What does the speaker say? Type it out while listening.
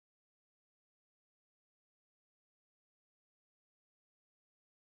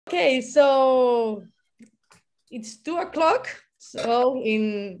Okay, so it's 2 o'clock. So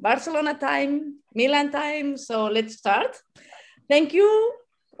in Barcelona time, Milan time. So let's start. Thank you,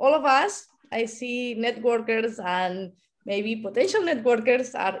 all of us. I see networkers and maybe potential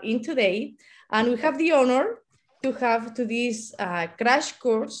networkers are in today. And we have the honor to have to this crash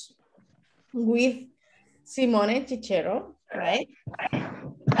course with Simone Cicero, right?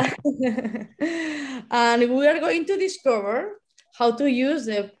 And we are going to discover how to use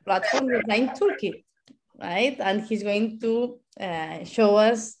the platform design toolkit, right? And he's going to show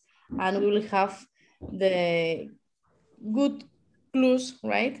us, and we will have the good clues,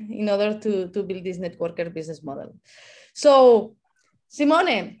 right, in order to build this networker business model. So,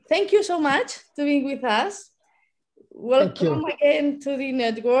 Simone, thank you so much to being with us. Welcome again to the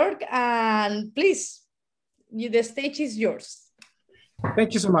network, and please, the stage is yours.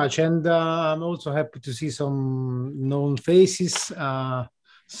 Thank you so much, and I'm also happy to see some known faces.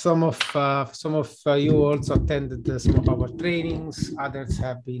 Some of you also attended some of our trainings. Others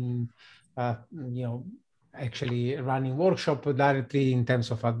have been, actually running workshop directly in terms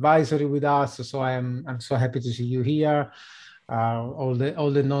of advisory with us. So I'm so happy to see you here, all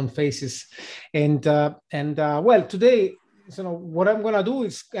the known faces, and well, today. So what I'm gonna do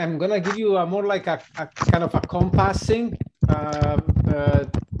is I'm gonna give you a more like a kind of a compassing.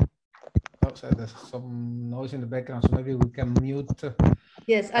 So there's some noise in the background, so maybe we can mute.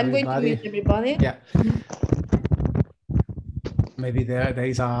 Yes, I'm going to mute everybody. Yeah. Maybe there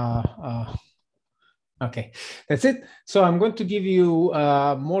is a okay, that's it. So I'm going to give you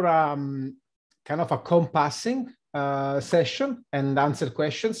more kind of a compassing session and answer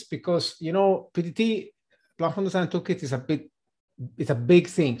questions, because PDT, Platform Design Toolkit, is it's a big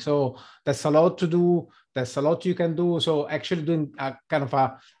thing. So there's a lot to do. There's a lot you can do. So actually doing a kind of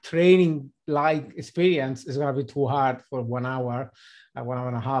a training-like experience is going to be too hard for 1 hour, 1 hour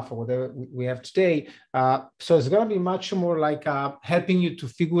and a half, or whatever we have today. So it's going to be much more like helping you to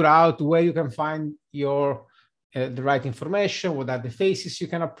figure out where you can find your the right information, what are the phases you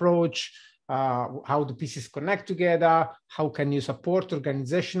can approach, how the pieces connect together, how can you support,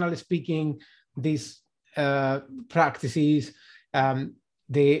 organizationally speaking, these practices,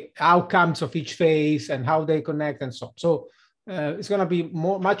 the outcomes of each phase and how they connect and so on. So it's going to be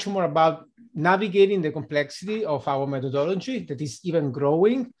much more about navigating the complexity of our methodology that is even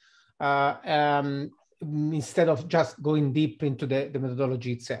growing, instead of just going deep into the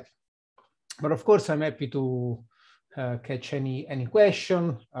methodology itself. But of course, I'm happy to catch any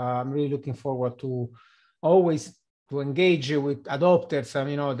question. I'm really looking forward to always to engage with adopters.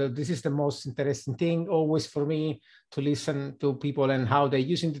 This is the most interesting thing always for me, to listen to people and how they're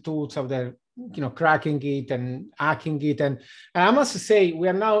using the tools, how they're cracking it and hacking it. And I must say, we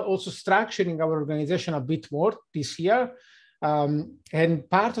are now also structuring our organization a bit more this year. And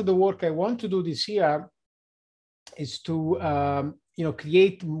part of the work I want to do this year is to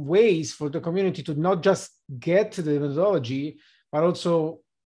create ways for the community to not just get to the methodology, but also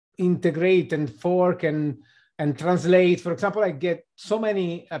integrate and fork and translate. For example, I get so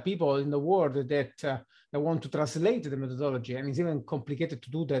many people in the world that want to translate the methodology, and it's even complicated to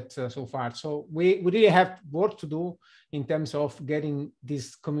do that so far. So we really have work to do in terms of getting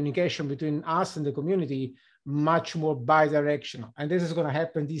this communication between us and the community much more bi-directional. And this is going to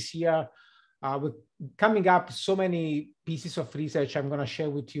happen this year. With coming up so many pieces of research I'm going to share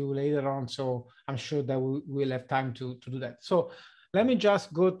with you later on. So I'm sure that we'll have time to do that. So let me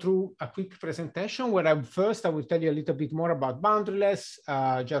just go through a quick presentation where I will tell you a little bit more about boundaryless,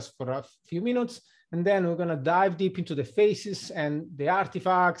 just for a few minutes. And then we're going to dive deep into the phases and the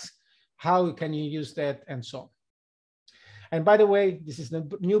artifacts, how can you use that, and so on. And by the way, this is the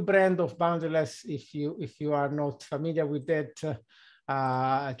new brand of boundaryless. If you are not familiar with that,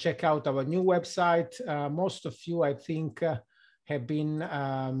 check out our new website. Most of you, I think, have been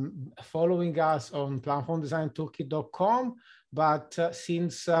following us on platformdesigntoolkit.com. But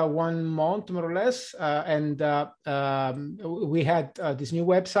since 1 month, more or less, we had this new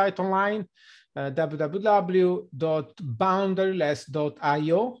website online,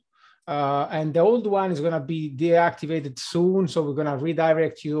 www.boundaryless.io. And the old one is going to be deactivated soon. So we're going to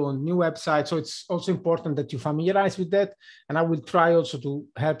redirect you on new website. So it's also important that you familiarize with that. And I will try also to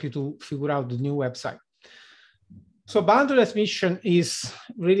help you to figure out the new website. So boundaryless mission is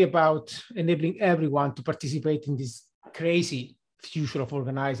really about enabling everyone to participate in this crazy future of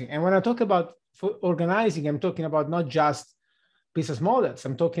organizing. And when I talk about organizing, I'm talking about not just business models.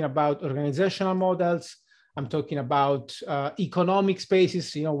 I'm talking about organizational models. I'm talking about economic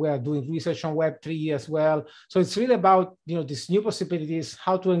spaces. We are doing research on Web3 as well. So it's really about, these new possibilities,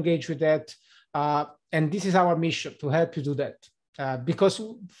 how to engage with that. And this is our mission, to help you do that. because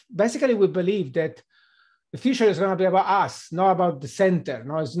basically we believe that the future is going to be about us, not about the center.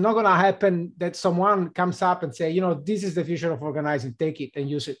 No, it's not going to happen that someone comes up and say, you know, this is the future of organizing, take it and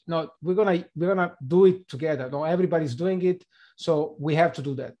use it. No, we're gonna do it together. No, everybody's doing it, so we have to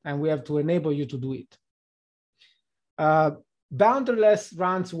do that, and we have to enable you to do it. Boundaryless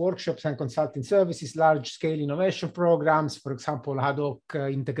runs workshops and consulting services, large-scale innovation programs, for example, ad hoc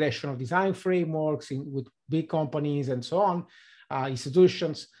integration of design frameworks with big companies and so on,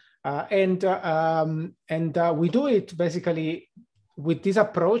 institutions. And we do it basically with this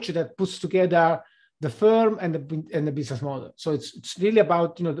approach that puts together the firm and the business model. So it's really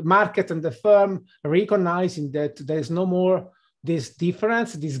about, you know, the market and the firm recognizing that there is no more this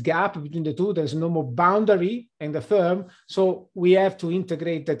difference, this gap between the two. There's no more boundary in the firm. So we have to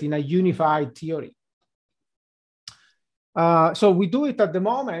integrate that in a unified theory. So we do it at the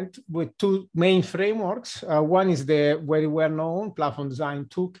moment with two main frameworks. One is the very well-known Platform Design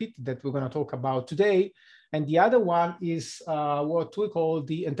Toolkit that we're going to talk about today. And the other one is what we call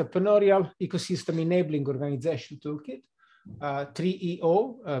the Entrepreneurial Ecosystem Enabling Organization Toolkit,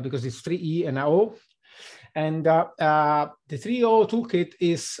 3EO, because it's 3E and a O. And the 3O toolkit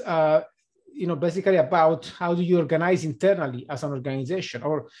is, you know, basically about how do you organize internally as an organization,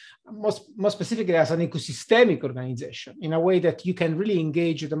 or more specifically as an ecosystemic organization, in a way that you can really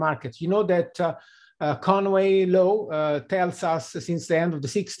engage the market. You know that Conway Law tells us since the end of the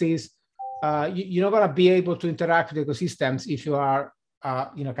 60s, you're not going to be able to interact with ecosystems if you are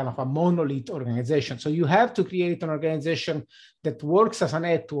you know, kind of a monolith organization. So you have to create an organization that works as a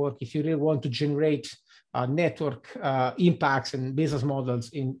network if you really want to generate network impacts and business models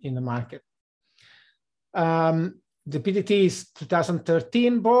in the market. The PDT is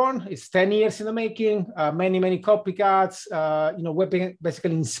 2013 born. It's 10 years in the making. Many copycats. You know, we're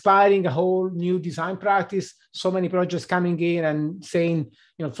basically inspiring a whole new design practice. So many projects coming in and saying,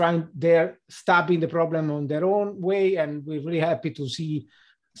 you know, they're stabbing the problem on their own way, and we're really happy to see.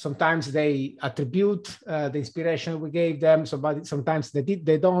 Sometimes they attribute the inspiration we gave them. So, but sometimes they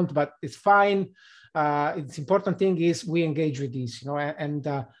don't. But it's fine. It's important thing is we engage with this, you know,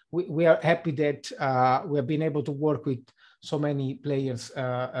 and we are happy that we have been able to work with so many players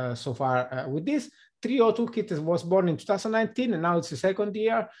so far with this. 3.0 Toolkit was born in 2019, and now it's the second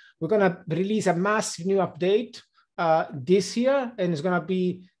year. We're going to release a massive new update this year, and it's going to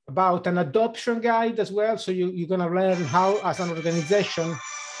be about an adoption guide as well. So you're going to learn how, as an organization,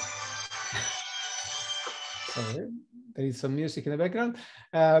 sorry, there is some music in the background.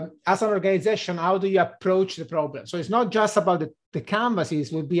 As an organization, how do you approach the problem? So it's not just about the canvases.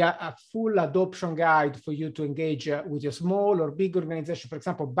 It will be a full adoption guide for you to engage with your small or big organization. For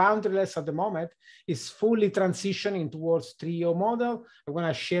example, Boundaryless at the moment is fully transitioning towards 3.0 model. I'm going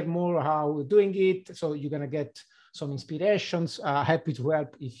to share more how we're doing it. So you're going to get some inspirations. Happy to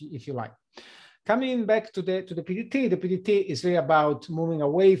help if you like. Coming back to the PDT, the PDT is really about moving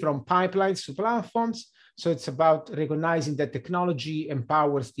away from pipelines to platforms. So it's about recognizing that technology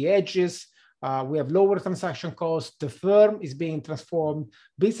empowers the edges. We have lower transaction costs. The firm is being transformed.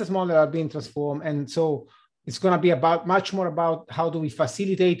 Business models are being transformed. And so it's going to be about much more about how do we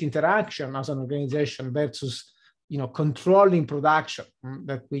facilitate interaction as an organization versus, you know, controlling production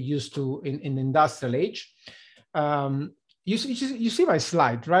that we used to in the industrial age. You see my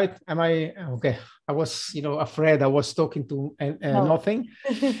slide, right? Am I okay? I was, you know, afraid I was talking to no. Nothing.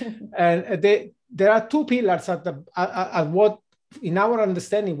 And there are two pillars at what, in our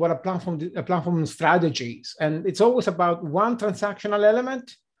understanding, what a platform strategy is. And it's always about one transactional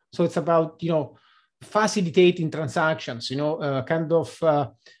element. So it's about, you know, facilitating transactions, you know, kind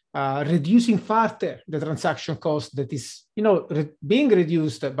of reducing further the transaction cost that is, you know, being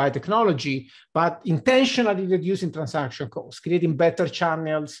reduced by technology, but intentionally reducing transaction costs, creating better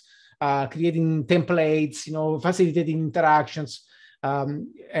channels, creating templates, you know, facilitating interactions.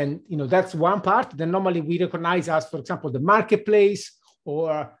 And, you know, that's one part. Then normally we recognize as, for example, the marketplace,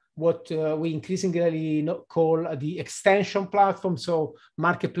 or what we increasingly call the extension platform. So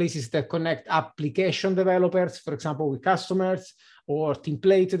marketplaces that connect application developers, for example, with customers, or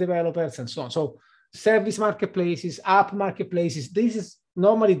template developers, and so on. So service marketplaces, app marketplaces, this is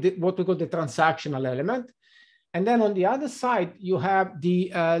normally what we call the transactional element. And then on the other side, you have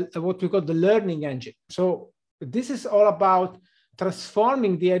the what we call the learning engine. So this is all about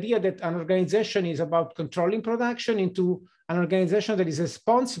transforming the idea that an organization is about controlling production into an organization that is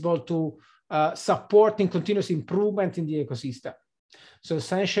responsible to supporting continuous improvement in the ecosystem. So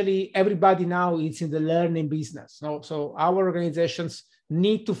essentially, everybody now is in the learning business. So our organizations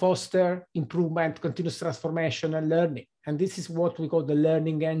need to foster improvement, continuous transformation, and learning. And this is what we call the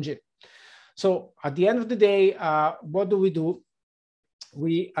learning engine. So at the end of the day, what do?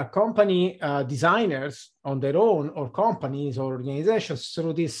 we accompany designers on their own, or companies or organizations,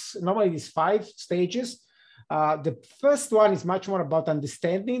 through normally these 5 stages. The first one is much more about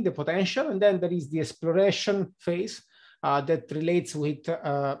understanding the potential, and then there is the exploration phase that relates with,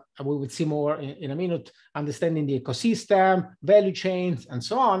 we will see more in a minute, understanding the ecosystem, value chains, and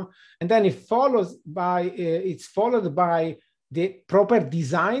so on. And then it's followed by the proper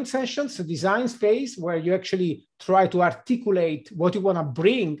design sessions, so design phase, where you actually try to articulate what you want to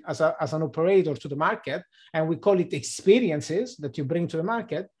bring as an operator to the market. And we call it experiences that you bring to the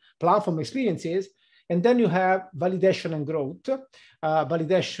market, platform experiences. And then you have validation and growth.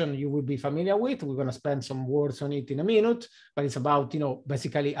 Validation you will be familiar with. We're going to spend some words on it in a minute, but it's about,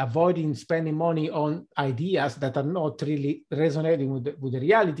 basically avoiding spending money on ideas that are not really resonating with the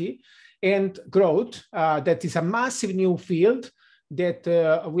reality. And growth, that is a massive new field that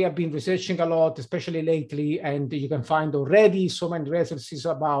we have been researching a lot, especially lately, and you can find already so many resources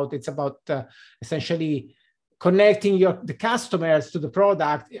about. It's about essentially connecting the customers to the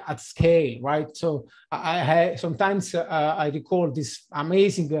product at scale, right? So sometimes I recall this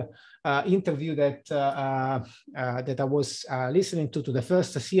amazing interview that I was listening to the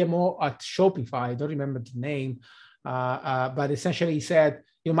first CMO at Shopify. I don't remember the name, but essentially he said,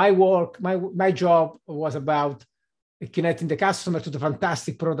 my job was about connecting the customer to the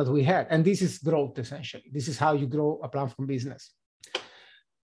fantastic product we had. And this is growth, essentially. This is how you grow a platform business.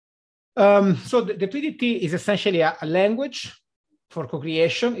 So the PDT is essentially a language for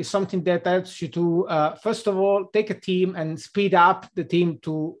co-creation. It's something that helps you to, first of all, take a team and speed up the team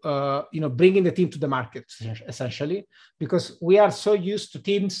to, bringing the team to the market, essentially, because we are so used to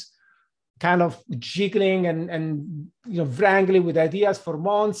teams kind of jiggling and wrangling with ideas for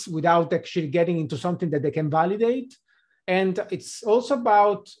months without actually getting into something that they can validate. And it's also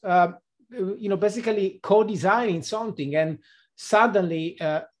about, basically co-designing something and suddenly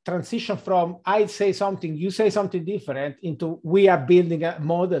transition from I say something, you say something different, into we are building a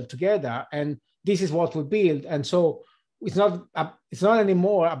model together, and this is what we build. And so it's not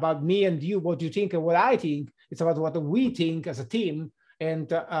anymore about me and you, what you think and what I think. It's about what we think as a team. And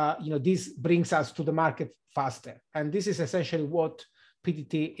this brings us to the market faster. And this is essentially what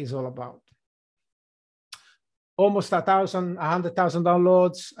PDT is all about. Almost 100,000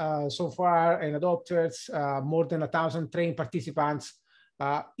 downloads so far and adopters, more than 1,000 trained participants.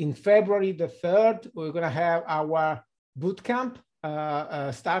 In February the 3rd, we're going to have our bootcamp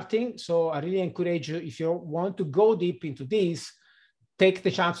starting. So I really encourage you, if you want to go deep into this, take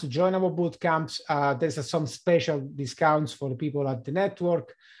the chance to join our bootcamps. There's some special discounts for the people at the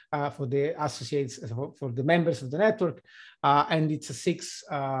network, for the associates, for the members of the network. And it's 6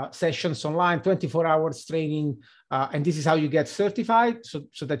 sessions online, 24 hours training. And this is how you get certified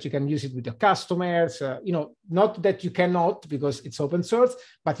so that you can use it with your customers. Not that you cannot, because it's open source,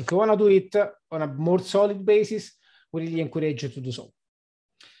 but if you want to do it on a more solid basis, we really encourage you to do so.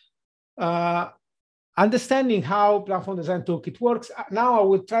 Understanding how Platform Design Toolkit works. Now I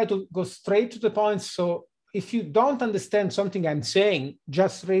will try to go straight to the point. So if you don't understand something I'm saying,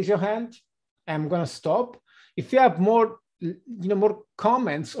 just raise your hand. I'm going to stop. If you have more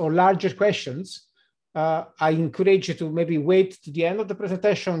comments or larger questions, I encourage you to maybe wait to the end of the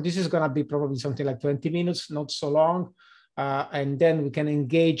presentation. This is going to be probably something like 20 minutes, not so long. And then we can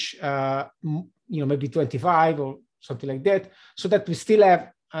engage, maybe 25 or something like that, so that we still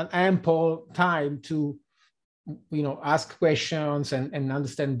have an ample time to, ask questions and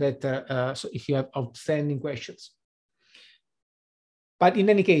understand better. So if you have outstanding questions. But in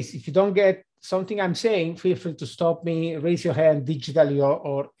any case, if you don't get something I'm saying, feel free to stop me, raise your hand digitally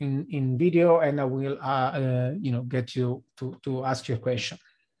or in video, and I will, get you to ask your question.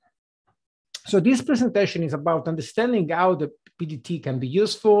 So this presentation is about understanding how the PDT can be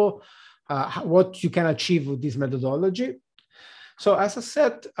useful, what you can achieve with this methodology. So as I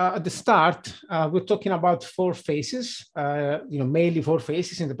said at the start, we're talking about 4 phases, mainly 4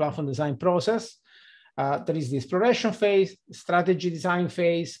 phases in the platform design process. There is the exploration phase, strategy design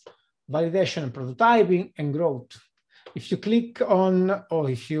phase, validation and prototyping, and growth. If you click on, or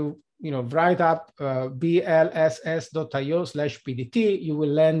if you write up blss.io/PDT, you will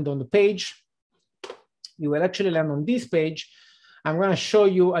land on the page. You will actually land on this page. I'm going to show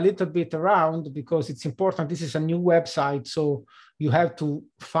you a little bit around because it's important. This is a new website, so you have to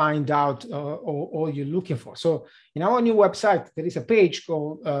find out all you're looking for. So in our new website, there is a page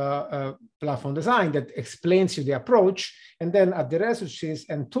called Platform Design that explains you the approach. And then at the resources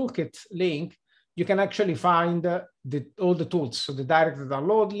and toolkit link, you can actually find all the tools. So the direct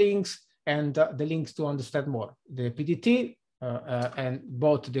download links and the links to understand more. The PDT and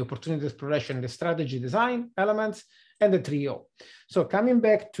both the opportunity exploration and the strategy design elements, and the 3O. So coming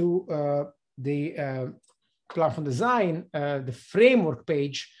back to the platform design, the framework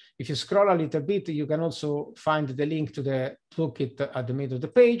page, if you scroll a little bit, you can also find the link to the toolkit at the middle of the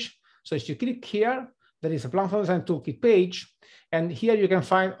page. So if you click here, there is a platform design toolkit page, and here you can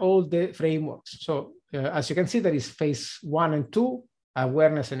find all the frameworks. So as you can see, there is phase 1 and 2,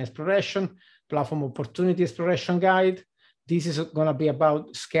 awareness and exploration, platform opportunity exploration guide. This is going to be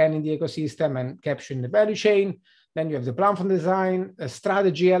about scanning the ecosystem and capturing the value chain. Then you have the platform design,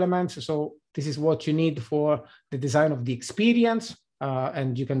 strategy elements. So this is what you need for the design of the experience,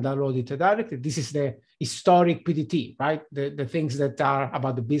 and you can download it directly. This is the historic PDT, right? The things that are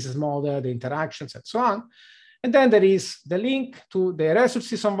about the business model, the interactions, and so on. And then there is the link to the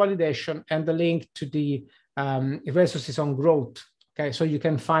resources on validation and the link to the resources on growth. Okay, so you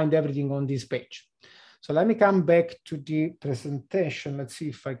can find everything on this page. So let me come back to the presentation. Let's see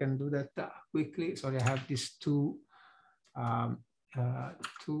if I can do that quickly. Sorry, I have these two.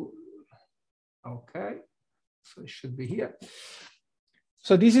 Okay, so it should be here.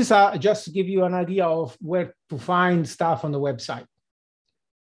 So this is just to give you an idea of where to find stuff on the website.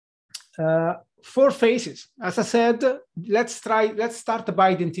 4 phases. As I said, let's start by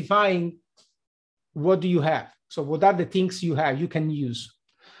identifying what do you have. So what are the things you have you can use?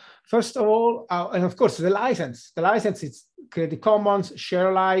 First of all, and of course, the license. The license is Creative Commons, share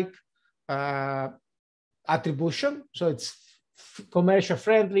alike, attribution. So it's commercial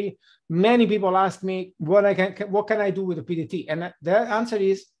friendly. Many people ask me, what can I do with the PDT? And the answer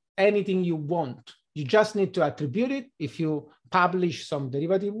is anything you want. You just need to attribute it if you publish some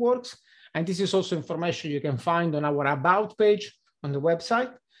derivative works. And this is also information you can find on our About page on the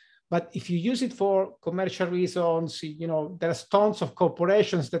website. But if you use it for commercial reasons, you know, there's tons of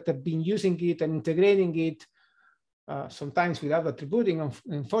corporations that have been using it and integrating it, sometimes without attributing,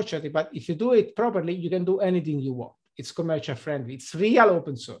 unfortunately. But if you do it properly, you can do anything you want. It's commercial friendly. It's real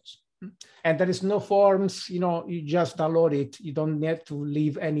open source. And there is no forms, you know, you just download it. You don't need to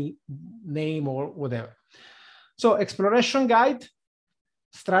leave any name or whatever. So exploration guide,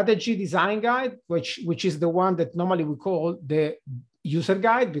 strategy design guide, which is the one that normally we call the user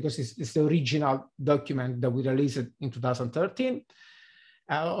guide because it's the original document that we released in 2013,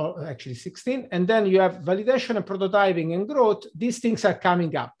 or actually 16. And then you have validation and prototyping and growth. These things are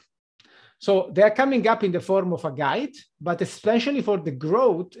coming up. So they are coming up in the form of a guide, but especially for the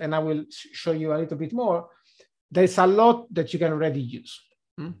growth, and I will show you a little bit more, there's a lot that you can already use.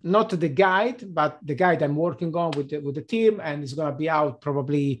 Not the guide, but the guide I'm working on with the team, and it's going to be out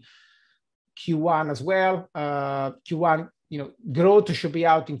probably Q1 as well. Q1, you know, growth should be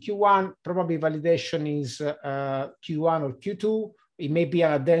out in Q1. Probably validation is Q1 or Q2. It may be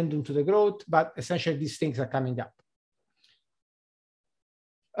an addendum to the growth, but essentially these things are coming up.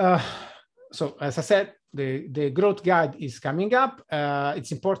 So as I said, the growth guide is coming up.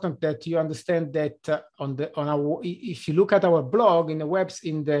 It's important that you understand that if you look at our blog in the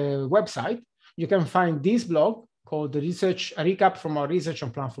website, you can find this blog called the research, a recap from our research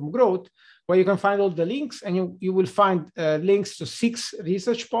on platform growth, where you can find all the links, and you will find links to 6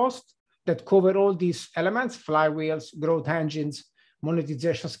 research posts that cover all these elements: flywheels, growth engines,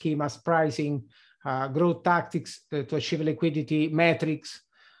 monetization schemas, pricing, growth tactics to achieve liquidity, metrics,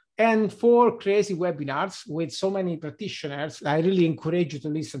 and 4 crazy webinars with so many practitioners. I really encourage you to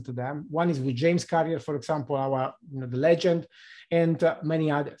listen to them. One is with James Carrier, for example, the legend, and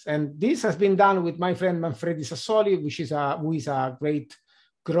many others. And this has been done with my friend Manfredi Sassoli, who is a great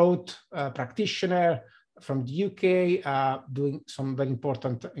growth practitioner from the UK, doing some very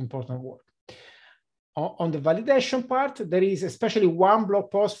important work. On the validation part, there is especially one blog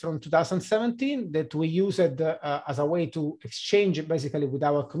post from 2017 that we used as a way to exchange basically with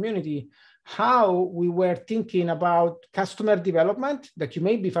our community how we were thinking about customer development that you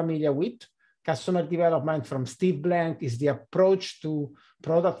may be familiar with. Customer development from Steve Blank is the approach to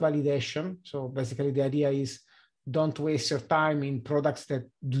product validation. So basically the idea is don't waste your time in products that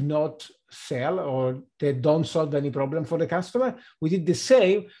do not sell or that don't solve any problem for the customer. We did the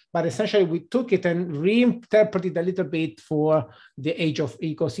same, but essentially we took it and reinterpreted a little bit for the age of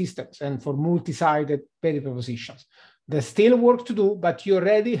ecosystems and for multi-sided value propositions. There's still work to do, but you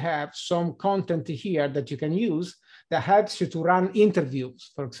already have some content here that you can use that helps you to run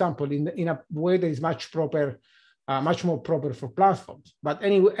interviews, for example, in a way that is much more proper for platforms. But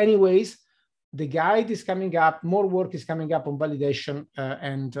anyways, the guide is coming up, more work is coming up on validation,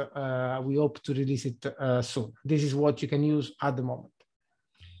 and we hope to release it soon. This is what you can use at the moment.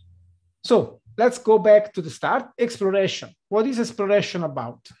 So let's go back to the start. Exploration. What is exploration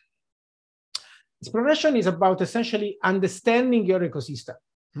about? Exploration is about essentially understanding your ecosystem,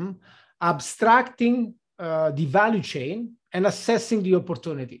 abstracting the value chain and assessing the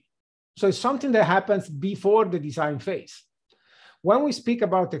opportunity. So it's something that happens before the design phase. When we speak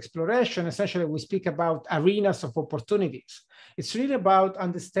about exploration, essentially we speak about arenas of opportunities. It's really about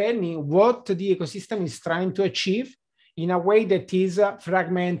understanding what the ecosystem is trying to achieve in a way that is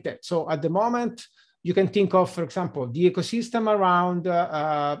fragmented. So at the moment, you can think of, for example, the ecosystem around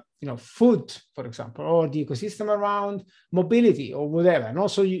food, for example, or the ecosystem around mobility or whatever. And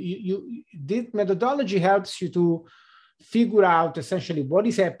also this methodology helps you to figure out essentially what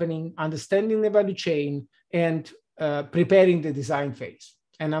is happening, understanding the value chain, and preparing the design phase.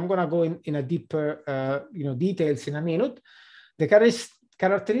 And I'm going to go in a deeper details in a minute. The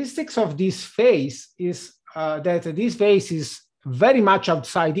characteristics of this phase is that this phase is very much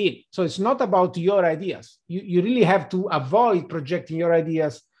outside in. So it's not about your ideas. You really have to avoid projecting your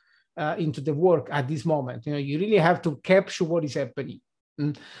ideas into the work at this moment. You really have to capture what is happening.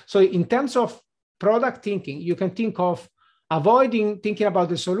 So in terms of product thinking, you can think of avoiding thinking about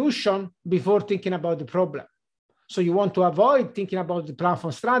the solution before thinking about the problem. So you want to avoid thinking about the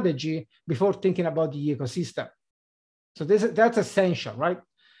platform strategy before thinking about the ecosystem. So that's essential, right?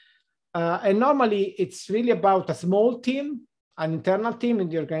 And normally it's really about a small team, an internal team in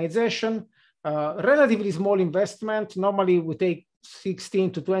the organization, relatively small investment. Normally we take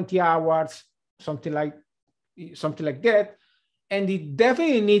 16 to 20 hours, something like that. And it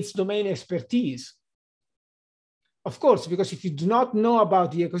definitely needs domain expertise. Of course, because if you do not know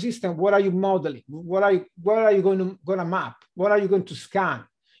about the ecosystem, what are you modeling? What are you going to map? What are you going to scan?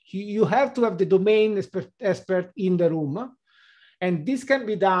 You have to have the domain expert in the room. And this can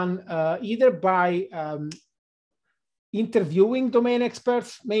be done either by interviewing domain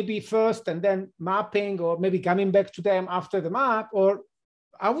experts, maybe first, and then mapping, or maybe coming back to them after the map, or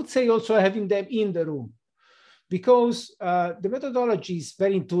I would say also having them in the room. Because the methodology is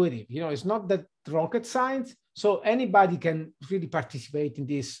very intuitive. It's not that rocket science. So anybody can really participate in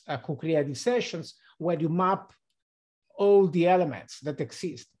these co-creative sessions where you map all the elements that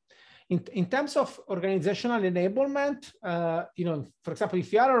exist. In terms of organizational enablement, for example,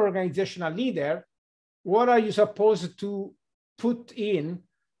 if you are an organizational leader, what are you supposed to put in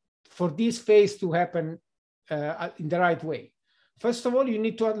for this phase to happen in the right way? First of all, you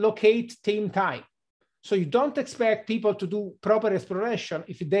need to allocate team time. So you don't expect people to do proper exploration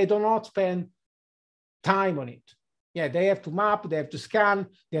if they do not spend time on it. Yeah, they have to map, they have to scan,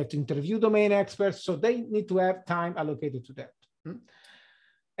 they have to interview domain experts. So they need to have time allocated to that.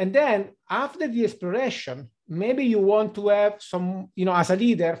 And then after the exploration, maybe you want to have some, as a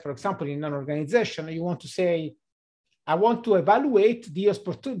leader, for example, in an organization, you want to say, I want to evaluate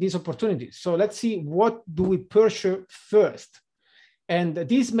these opportunities. So let's see, what do we pursue first? And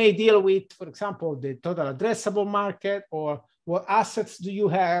this may deal with, for example, the total addressable market, or what assets do you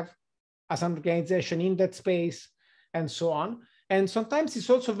have as an organization in that space, and so on. And sometimes it's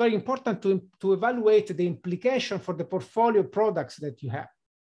also very important to evaluate the implication for the portfolio products that you have.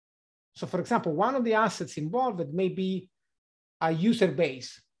 So for example, one of the assets involved may be a user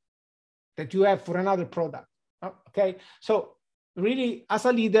base that you have for another product, okay? So really, as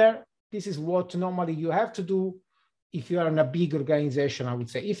a leader, this is what normally you have to do if you are in a big organization, I would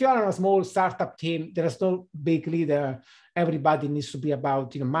say. If you are in a small startup team, there is no big leader. Everybody needs to be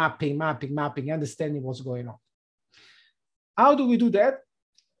about mapping, understanding what's going on. How do we do that?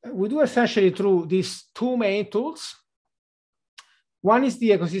 We do essentially through these two main tools. One is the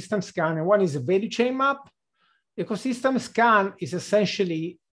ecosystem scan, and one is the value chain map. Ecosystem scan is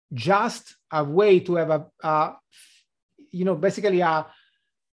essentially just a way to have basically a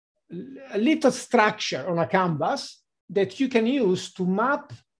little structure on a canvas that you can use to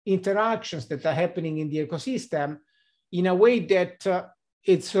map interactions that are happening in the ecosystem in a way that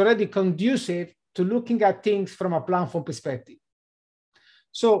it's already conducive to looking at things from a platform perspective.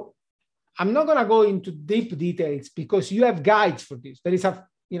 So I'm not going to go into deep details because you have guides for this. There is a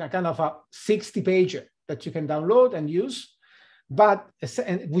kind of a 60-pager that you can download and use, but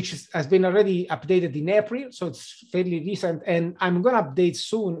which has been already updated in April, so it's fairly recent. And I'm going to update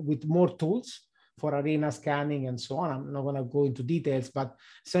soon with more tools for arena scanning and so on. I'm not going to go into details, but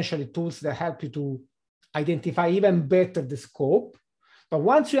essentially tools that help you to identify even better the scope. But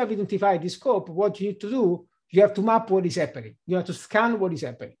once you have identified the scope, what you need to do, you have to map what is happening. You have to scan what is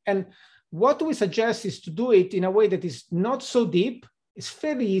happening. And what we suggest is to do it in a way that is not so deep. It's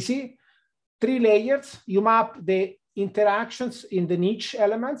fairly easy. 3 layers. You map the interactions in the niche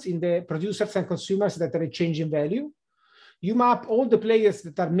elements, in the producers and consumers that are changing value. You map all the players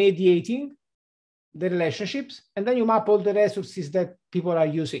that are mediating the relationships, and then you map all the resources that people are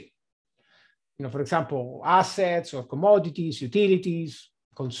using. For example, assets or commodities, utilities,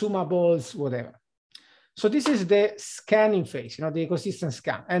 consumables, whatever. So this is the scanning phase, you know, the ecosystem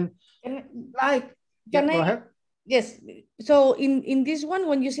scan. And like, can go ahead. Yes. So in this one,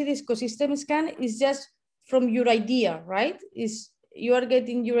 when you see this ecosystem scan, it's just from your idea, right? You are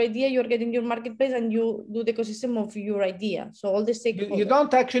getting your idea, you're getting your marketplace, and you do the ecosystem of your idea. So all the stakeholders. You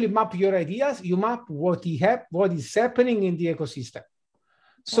don't actually map your ideas, you map what is happening in the ecosystem.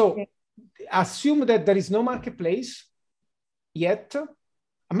 So assume that there is no marketplace yet.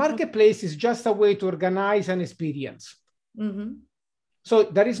 A marketplace is just a way to organize an experience. So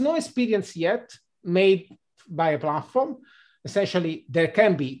there is no experience yet made by a platform. Essentially, there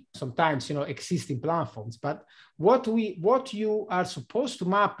can be sometimes, you know, existing platforms, but what you are supposed to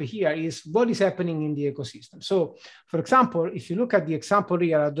map here is what is happening in the ecosystem. So, for example, if you look at the example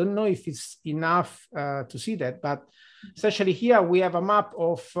here, I don't know if it's enough to see that, but essentially here we have a map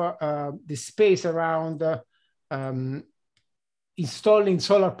of the space around installing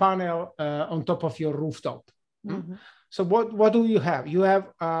solar panel on top of your rooftop. So what do you have? You have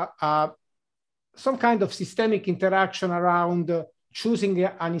some kind of systemic interaction around choosing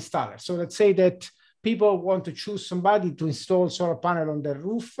an installer. So let's say that people want to choose somebody to install solar panel on their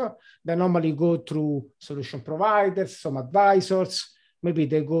roof. They normally go through solution providers, some advisors, maybe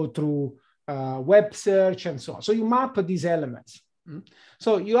they go through web search and so on. So you map these elements.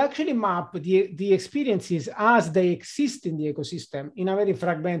 So you actually map the experiences as they exist in the ecosystem in a very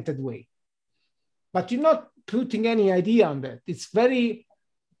fragmented way. But you're not putting any idea on that. It's very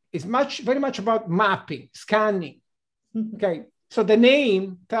much about mapping, scanning. Okay, so the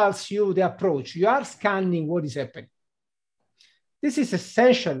name tells you the approach. You are scanning what is happening. This is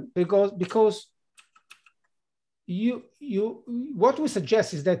essential because what we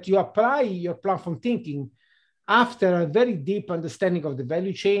suggest is that you apply your platform thinking after a very deep understanding of the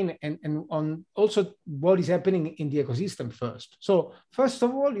value chain and on also what is happening in the ecosystem first. So first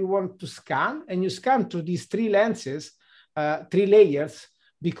of all, you want to scan, and you scan through these three lenses, three layers,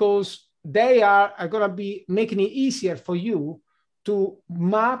 because they are going to be making it easier for you to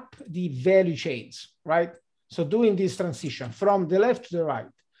map the value chains, right? So doing this transition from the left to the right.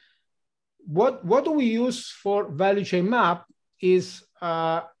 What do we use for value chain map is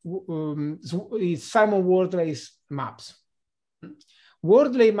Simon Wardley's maps.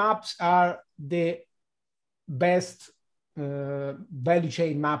 Wardley maps are the best value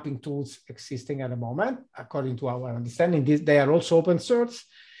chain mapping tools existing at the moment, according to our understanding. They are also open source,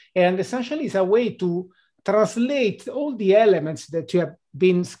 and essentially it's a way to translate all the elements that you have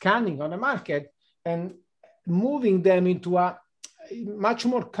been scanning on the market and moving them into a much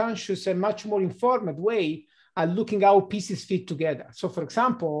more conscious and much more informed way at looking how pieces fit together. So for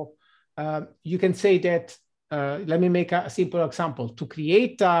example, you can say that, let me make a simple example. To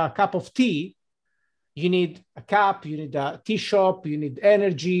create a cup of tea, you need a cup, you need a tea shop, you need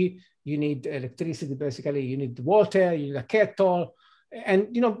energy, you need electricity, basically, you need water, you need a kettle.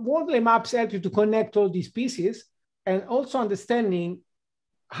 And, you know, Wardley maps help you to connect all these pieces and also understanding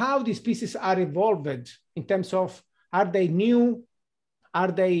how these pieces are evolved in terms of, are they new?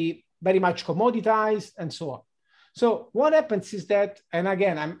 Are they very much commoditized and so on? So what happens is that, and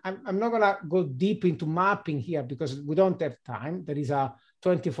again, I'm not gonna go deep into mapping here because we don't have time. There is a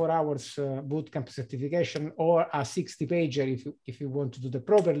 24 hours bootcamp certification or a 60-pager if you want to do that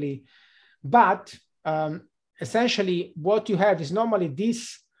properly. But essentially what you have is normally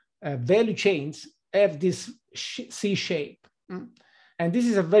these value chains have this C shape. And this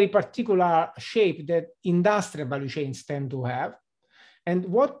is a very particular shape that industrial value chains tend to have. And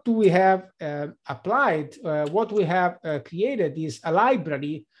what do we have applied? What we have created is a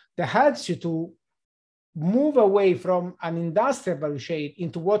library that helps you to move away from an industrial value chain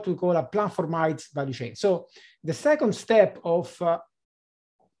into what we call a platformized value chain. So the second step of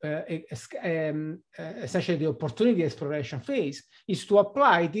essentially the opportunity exploration phase is to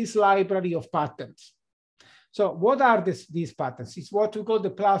apply this library of patterns. So what are these patterns? It's what we call the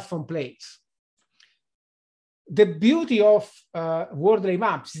platform plays. The beauty of Wardley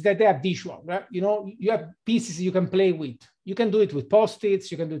maps is that they are visual, right? You know, you have pieces you can play with. You can do it with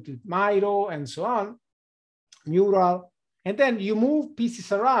Post-its, you can do it with Miro and so on, Mural. And then you move pieces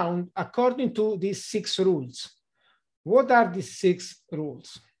around according to these 6 rules. What are these 6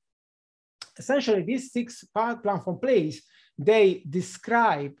 rules? Essentially, these 6 platform plays, they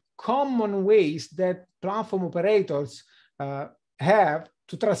describe common ways that platform operators have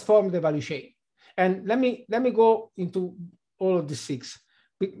to transform the value chain. And let me go into all of the 6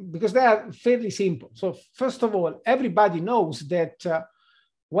 because they are fairly simple. So first of all, everybody knows that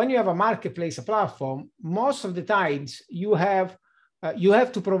when you have a marketplace, a platform, most of the times you have you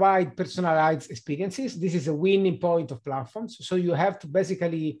have to provide personalized experiences. This is a winning point of platforms. So you have to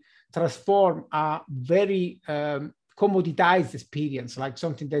basically transform a very commoditized experience, like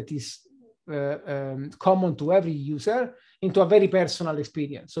something that is common to every user, into a very personal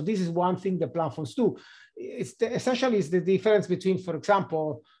experience. So this is one thing that platforms do. Essentially, it's the difference between, for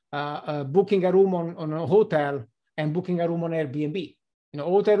example, booking a room on a hotel and booking a room on Airbnb.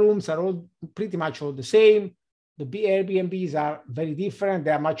 Hotel rooms are all pretty much all the same. The Airbnbs are very different.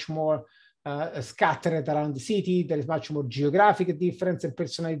 They are much more scattered around the city. There is much more geographic difference and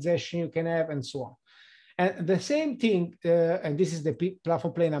personalization you can have, and so on. And the same thing, and this is the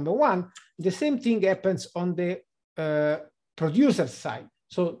platform play number one, the same thing happens on the producer side.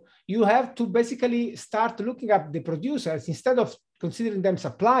 So you have to basically start looking at the producers. Instead of considering them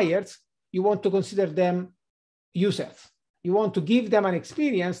suppliers, you want to consider them users. You want to give them an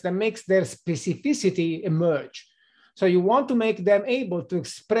experience that makes their specificity emerge. So you want to make them able to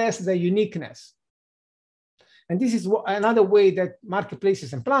express their uniqueness. And this is another way that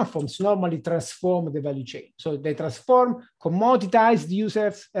marketplaces and platforms normally transform the value chain. So they transform commoditized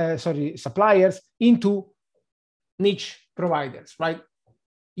users, suppliers into niche providers, right?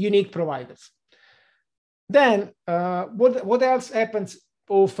 Unique providers. Then what else happens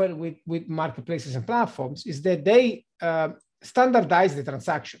often with marketplaces and platforms is that they standardize the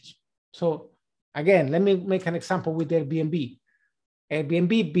transactions. So again, let me make an example with Airbnb.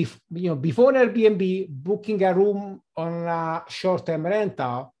 Airbnb, before Airbnb, booking a room on a short-term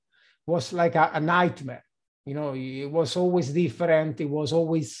rental was like a nightmare. It was always different. It was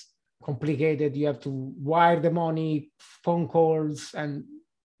always complicated. You have to wire the money, phone calls, and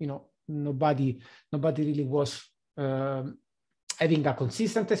nobody really was having a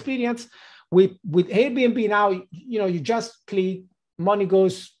consistent experience. With Airbnb now, you just click, money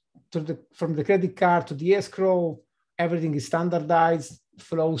goes from the credit card to the escrow. Everything is standardized,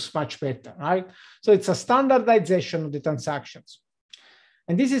 flows much better, right? So it's a standardization of the transactions.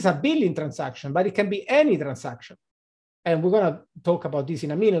 And this is a billing transaction, but it can be any transaction. And we're going to talk about this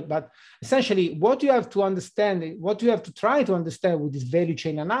in a minute, but essentially what you have to understand, what you have to try to understand with this value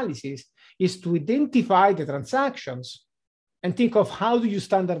chain analysis is to identify the transactions and think of how do you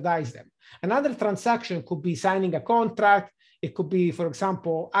standardize them. Another transaction could be signing a contract. It could be, for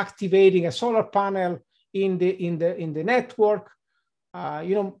example, activating a solar panel in the network.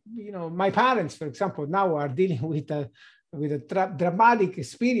 My parents, for example, now are dealing with a dramatic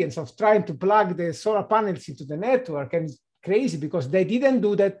experience of trying to plug the solar panels into the network, and it's crazy because they didn't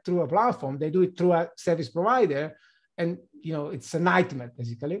do that through a platform. They do it through a service provider, and it's a nightmare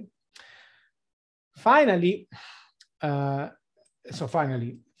basically. Finally,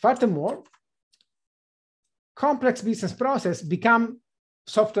 furthermore, complex business process become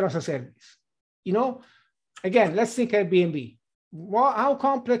software as a service. Again, let's think Airbnb. How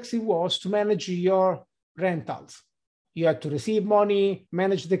complex it was to manage your rentals. You had to receive money,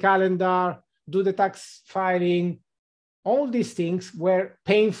 manage the calendar, do the tax filing. All these things were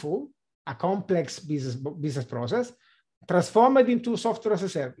painful, a complex business process, transformed into software as a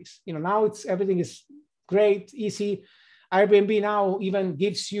service. Now everything is great, easy. Airbnb now even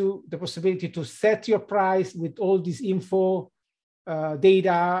gives you the possibility to set your price with all these info,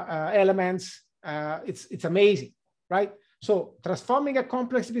 data, elements. It's amazing, right? So transforming a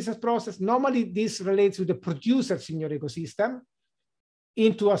complex business process, normally this relates to the producers in your ecosystem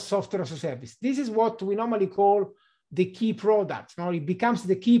into a software as a service. This is what we normally call the key product. Now it becomes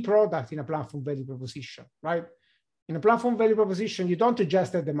the key product in a platform value proposition, right? In a platform value proposition, you don't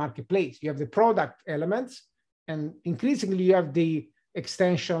just have the marketplace. You have the product elements, and increasingly you have the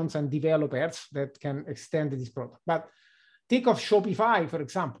extensions and developers that can extend this product. But think of Shopify, for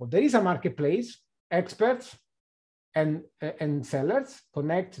example. There is a marketplace, experts and sellers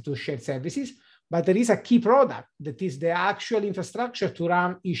connect to shared services, but there is a key product that is the actual infrastructure to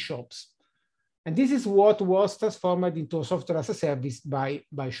run e-shops. And this is what was transformed into software as a service by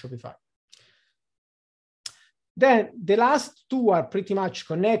Shopify. Then the last two are pretty much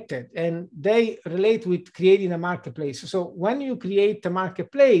connected, and they relate with creating a marketplace. So when you create a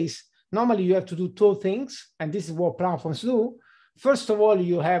marketplace, normally you have to do two things, and this is what platforms do. First of all,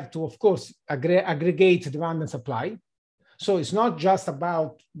 you have to, of course, aggregate demand and supply. So it's not just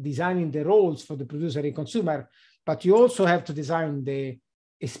about designing the roles for the producer and consumer, but you also have to design the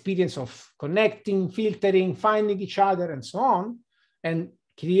experience of connecting, filtering, finding each other, and so on, and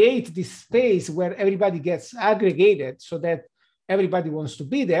create this space where everybody gets aggregated so that everybody wants to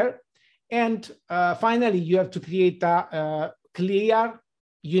be there. And finally, you have to create clear,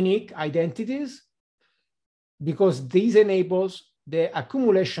 unique identities, because this enables the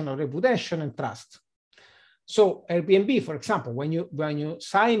accumulation of reputation and trust. So Airbnb, for example, when you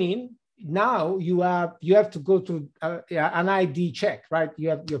sign in, now you have to go through an ID check, right? You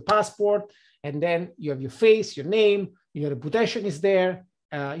have your passport, and then you have your face, your name, your reputation is there.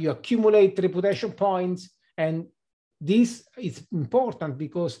 You accumulate reputation points, and this is important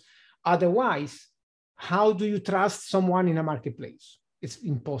because otherwise, how do you trust someone in a marketplace? It's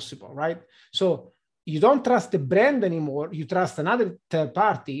impossible, right? So you don't trust the brand anymore. You trust another third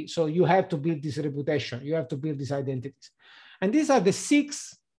party. So you have to build this reputation. You have to build these identities. And these are the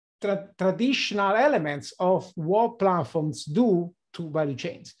 6 traditional elements of what platforms do to value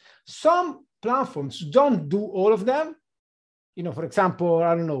chains. Some platforms don't do all of them. You know, for example,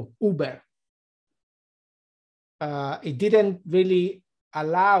 I don't know, Uber. It didn't really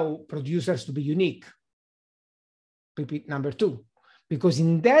allow producers to be unique. Repeat number 2. Because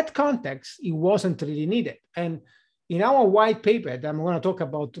in that context, it wasn't really needed. And in our white paper that I'm going to talk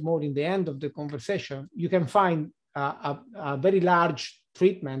about more in the end of the conversation, you can find a very large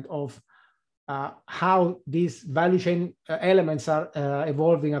treatment of how these value chain elements are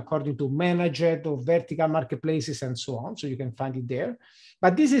evolving according to managed or vertical marketplaces and so on. So you can find it there.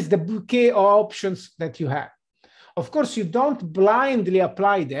 But this is the bouquet of options that you have. Of course, you don't blindly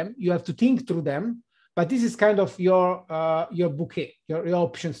apply them. You have to think through them. But this is kind of your bouquet, your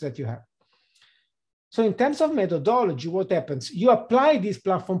options that you have. So in terms of methodology, what happens? You apply this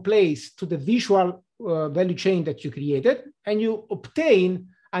platform plays to the visual value chain that you created, and you obtain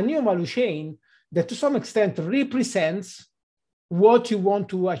a new value chain that to some extent represents what you want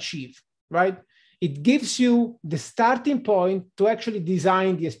to achieve, right? It gives you the starting point to actually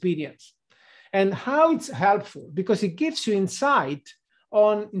design the experience. And how it's helpful, because it gives you insights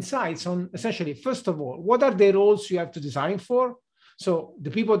on essentially, first of all, what are the roles you have to design for? So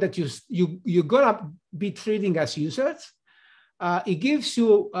the people that you're gonna be treating as users. It gives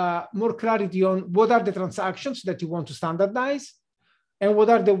you more clarity on what are the transactions that you want to standardize, and what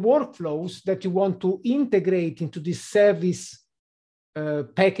are the workflows that you want to integrate into this service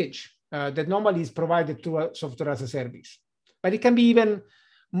package that normally is provided through a software as a service. But it can be even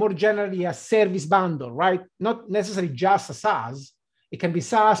more generally a service bundle, right? Not necessarily just a SaaS. It can be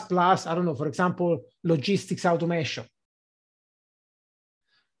SaaS plus, I don't know, for example, logistics automation.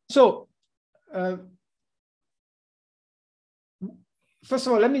 So first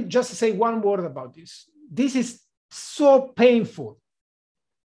of all, let me just say one word about this. This is so painful,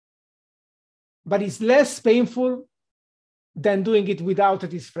 but it's less painful than doing it without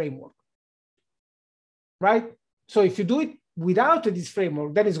this framework, right? So if you do it without this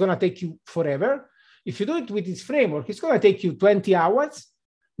framework, then it's going to take you forever. If you do it with this framework, it's going to take you 20 hours.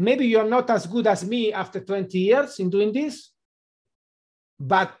 Maybe you're not as good as me after 20 years in doing this,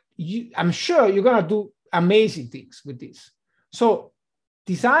 but I'm sure you're going to do amazing things with this. So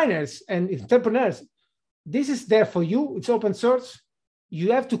designers and entrepreneurs, this is there for you. It's open source.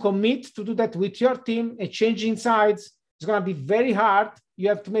 You have to commit to do that with your team, exchange insights. It's going to be very hard. You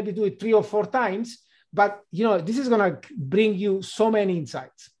have to maybe do it 3 or 4 times, but you know, this is going to bring you so many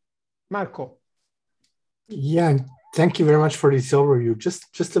insights. Marco. Yeah, thank you very much for this overview.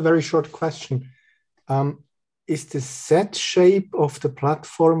 Just a very short question. Is the Z shape of the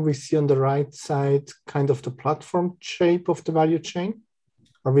platform we see on the right side kind of the platform shape of the value chain?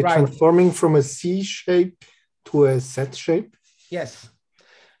 Are we transforming from a C shape to a Z shape? Yes.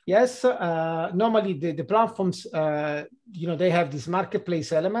 Yes. Normally the platforms, you know, they have these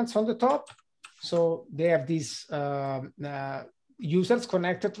marketplace elements on the top. So they have these users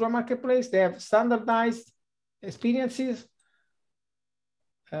connected to a marketplace. They have standardized experiences,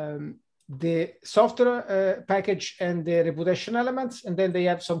 the software package and the reputation elements, and then they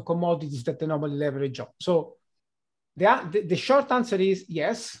have some commodities that they normally leverage on. So the short answer is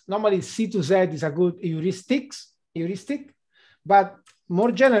yes. Normally C to Z is a good heuristic, but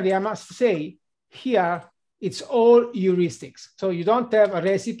more generally, I must say here, it's all heuristics. So you don't have a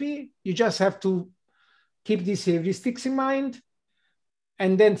recipe. You just have to keep these heuristics in mind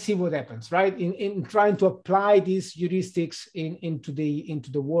and then see what happens, right? In trying to apply these heuristics into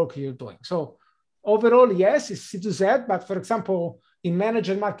the work you're doing. So overall, yes, it's C to Z, but for example, in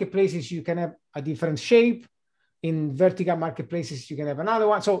managed marketplaces, you can have a different shape. In vertical marketplaces, you can have another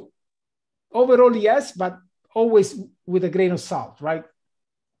one. So overall, yes, but always with a grain of salt, right?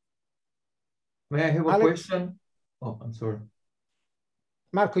 May I have a question? Oh, I'm sorry.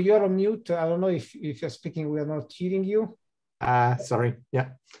 Marco, you're on mute. I don't know if you're speaking, we are not hearing you. Sorry. Yeah,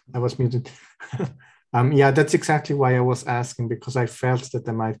 I was muted. Yeah, that's exactly why I was asking, because I felt that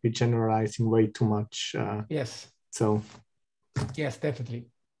I might be generalizing way too much. Yes. So. Yes, definitely.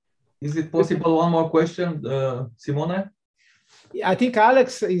 Is it possible one more question, Simone? I think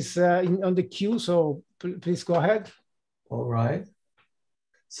Alex is on the queue, so please go ahead. All right.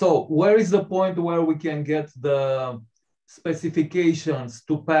 So where is the point where we can get the specifications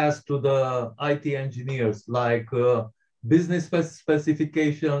to pass to the IT engineers, like business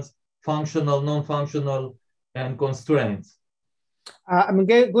specifications, functional, non-functional, and constraints? I'm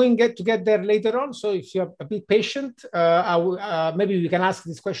going to get there later on. So if you're a bit patient, maybe we can ask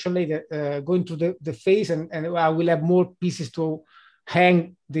this question later, going to the phase, and I will have more pieces to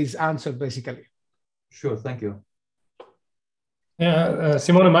hang this answer, basically. Sure, thank you. Yeah,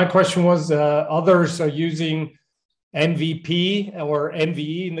 Simone, my question was, others are using MVP or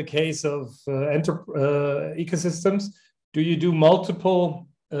NVE in the case of ecosystems. Do you do multiple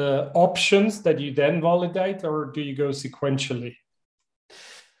options that you then validate, or do you go sequentially?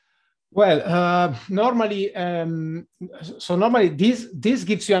 Well, normally, normally this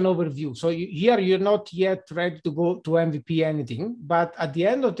gives you an overview. So here you're not yet ready to go to MVP anything, but at the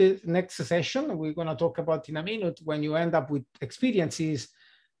end of the next session, we're going to talk about in a minute, when you end up with experiences,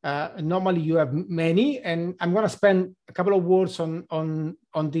 normally you have many, and I'm going to spend a couple of words on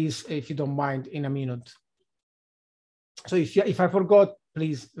this, if you don't mind, in a minute. So if I forgot,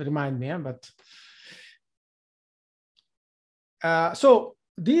 please remind me. So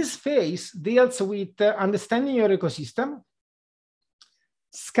this phase deals with understanding your ecosystem,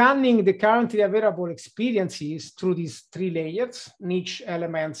 scanning the currently available experiences through these 3 layers: niche,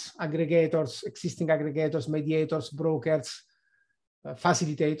 elements, aggregators, existing aggregators, mediators, brokers,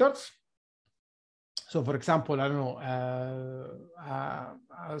 facilitators. So for example, I don't know,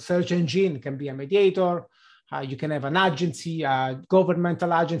 a search engine can be a mediator. You can have an agency, a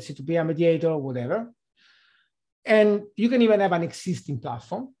governmental agency to be a mediator, whatever. And you can even have an existing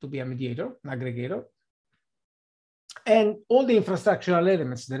platform to be a mediator, an aggregator. And all the infrastructural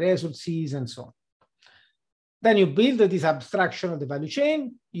elements, the resources and so on. Then you build this abstraction of the value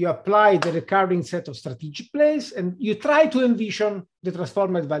chain, you apply the recurring set of strategic plays, and you try to envision the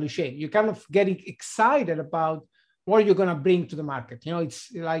transformed value chain. You kind of get excited about what you're going to bring to the market. You know,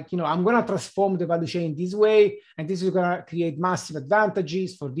 it's like, you know, I'm going to transform the value chain this way, and this is going to create massive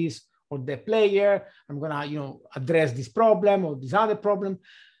advantages for this or the player. I'm going to, you know, address this problem or this other problem.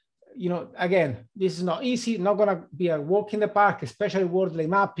 You know, again, this is not easy, not going to be a walk in the park, especially wordlay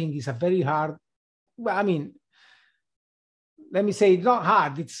mapping is a very hard, well, I mean, let me say it's not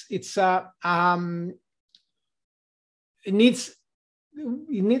hard. It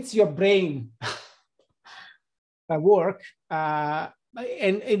needs your brain work, and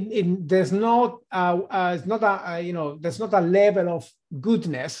there's not it's not a you know, there's not a level of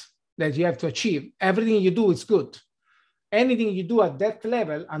goodness that you have to achieve. Everything you do is good. Anything you do at that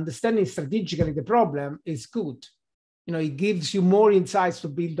level, understanding strategically the problem is good. You know, it gives you more insights to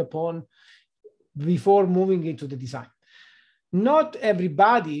build upon before moving into the design. Not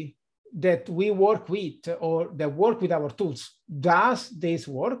everybody that we work with or that work with our tools does this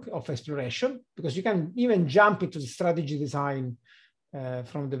work of exploration, because you can even jump into the strategy design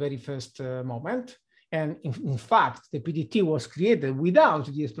from the very first moment. And in fact, the PDT was created without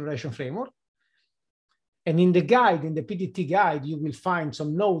the exploration framework. And in the guide, in the PDT guide, you will find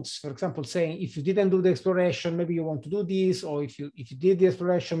some notes, for example, saying, if you didn't do the exploration, maybe you want to do this, or if you did the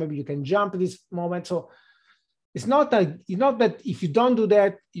exploration, maybe you can jump this moment. So it's not that if you don't do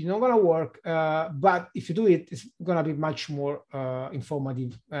that, it's not going to work. But if you do it, it's going to be much more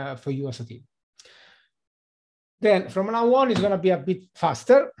informative for you as a team. Then from now on, it's going to be a bit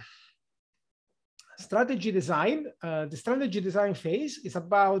faster. Strategy design. The strategy design phase is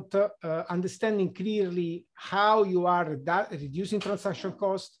about understanding clearly how you are reducing transaction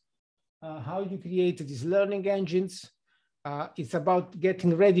cost, how you create these learning engines. It's about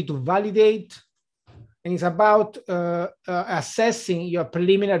getting ready to validate, and it's about assessing your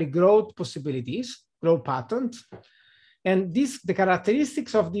preliminary growth possibilities, growth patterns. And the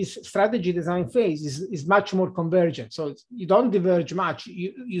characteristics of this strategy design phase is much more convergent. So you don't diverge much.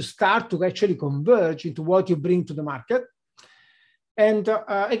 You start to actually converge into what you bring to the market. And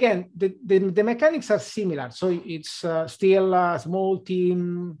again, the mechanics are similar. So it's still a small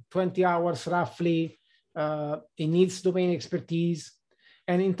team, 20 hours roughly. It needs domain expertise.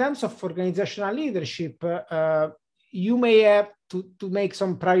 And in terms of organizational leadership, you may have to make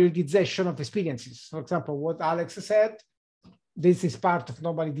some prioritization of experiences. For example, what Alex said, this is part of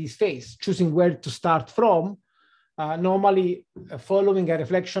normally this phase, choosing where to start from, normally following a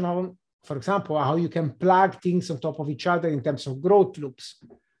reflection on, for example, how you can plug things on top of each other in terms of growth loops.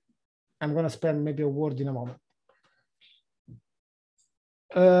 I'm going to spend maybe a word in a moment.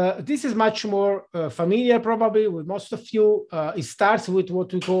 This is much more familiar probably with most of you. It starts with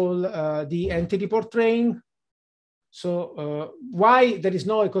what we call the entity portraying. So why there is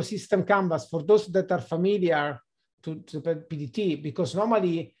no ecosystem canvas for those that are familiar to PDT? Because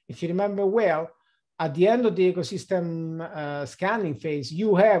normally, if you remember well, at the end of the ecosystem scanning phase,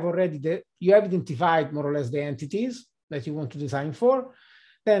 you have already you have identified more or less the entities that you want to design for.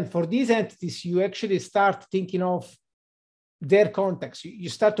 Then for these entities, you actually start thinking of their context. You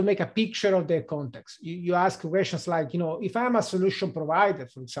start to make a picture of their context. You ask questions like, if I'm a solution provider,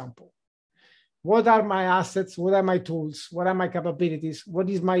 for example, what are my assets? What are my tools? What are my capabilities? What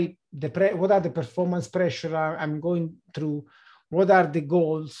are the performance pressure I'm going through? What are the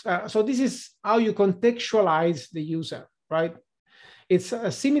goals? So this is how you contextualize the user, right? It's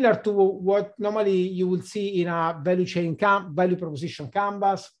similar to what normally you will see in a value proposition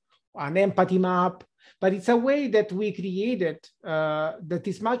canvas, an empathy map, but it's a way that we created that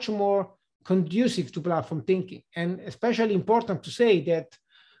is much more conducive to platform thinking. And especially important to say that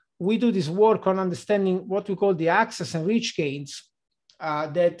we do this work on understanding what we call the access and reach gains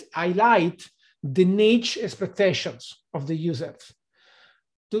that highlight the niche expectations of the users.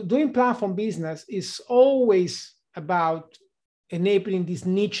 Doing platform business is always about enabling this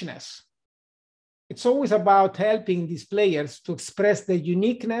nicheness. It's always about helping these players to express their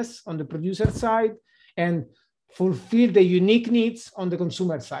uniqueness on the producer side and fulfill the unique needs on the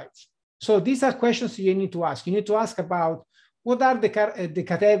consumer side. So these are questions you need to ask. You need to ask about what are the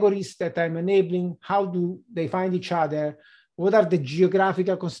categories that I'm enabling? How do they find each other? What are the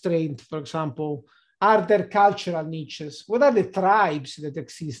geographical constraints, for example? Are there cultural niches? What are the tribes that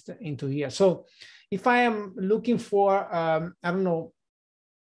exist into here? So if I am looking for, I don't know,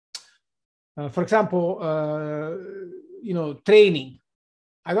 for example, training.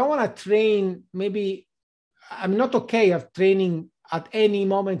 I don't want to train, maybe I'm not okay of training at any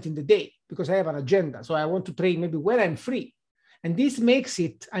moment in the day because I have an agenda. So I want to train maybe when I'm free. And this makes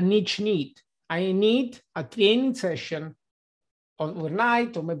it a niche need. I need a training session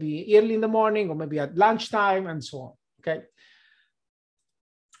overnight, or maybe early in the morning, or maybe at lunchtime, and so on, okay?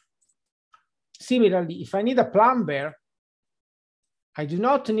 Similarly, if I need a plumber, I do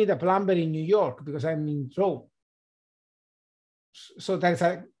not need a plumber in New York because I'm in Rome. So there's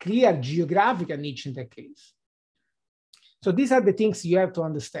a clear geographical niche in that case. So these are the things you have to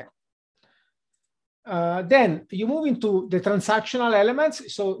understand. Then you move into the transactional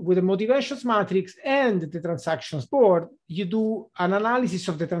elements. So with the motivations matrix and the transactions board, you do an analysis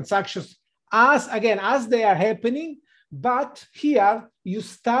of the transactions as they are happening, but here you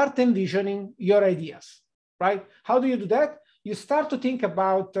start envisioning your ideas, right? How do you do that? You start to think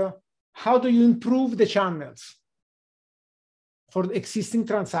about how do you improve the channels for existing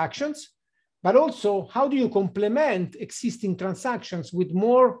transactions, but also how do you complement existing transactions with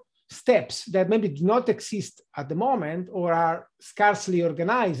more steps that maybe do not exist at the moment or are scarcely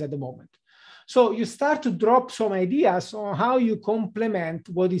organized at the moment. So you start to drop some ideas on how you complement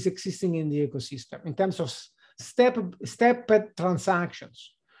what is existing in the ecosystem in terms of step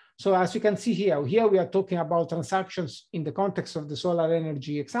transactions. So as you can see here we are talking about transactions in the context of the solar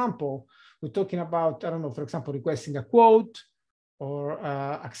energy example. We're talking about, I don't know, for example, requesting a quote or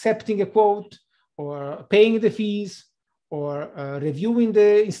accepting a quote or paying the fees, or reviewing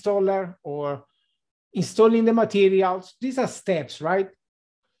the installer, or installing the materials. These are steps, right?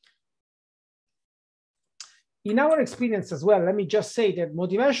 In our experience as well, let me just say that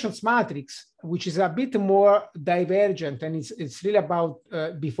motivations matrix, which is a bit more divergent, and it's really about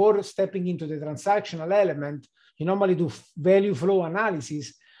before stepping into the transactional element, you normally do value flow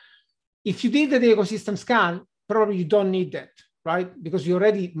analysis. If you did the ecosystem scan, probably you don't need that, right? Because you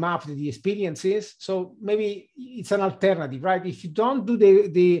already mapped the experiences. So maybe it's an alternative, right? If you don't do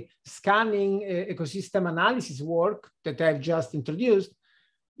the scanning ecosystem analysis work that I've just introduced,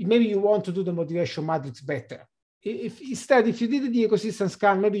 maybe you want to do the motivation matrix better. If you did the ecosystem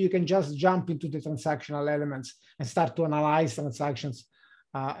scan, maybe you can just jump into the transactional elements and start to analyze transactions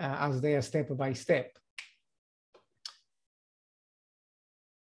as they are step by step.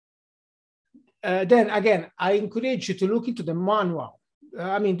 Then again, I encourage you to look into the manual.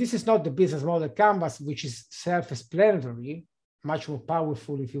 I mean, this is not the business model canvas, which is self-explanatory, much more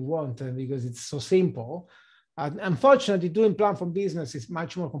powerful if you want, because it's so simple. Unfortunately, doing platform business is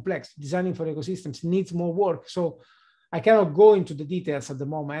much more complex. Designing for ecosystems needs more work. So I cannot go into the details at the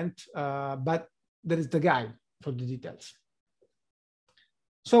moment, but there is the guide for the details.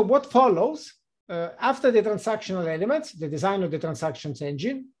 So what follows? After the transactional elements, the design of the transactions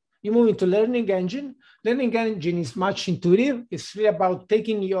engine, you move into learning engine. Learning engine is much intuitive. It's really about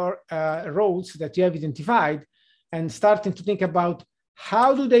taking your roles that you have identified and starting to think about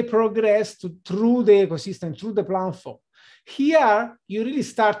how do they progress through the ecosystem, through the platform. Here, you really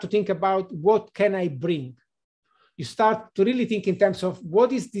start to think about what can I bring? you start to really think in terms of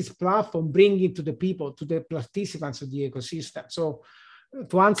what is this platform bringing to the people, to the participants of the ecosystem. So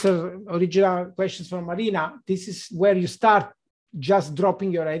to answer original questions from Marina, this is where you start just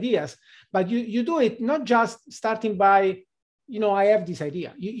dropping your ideas, but you do it not just starting by, I have this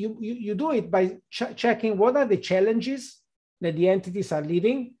idea. You do it by checking what are the challenges that the entities are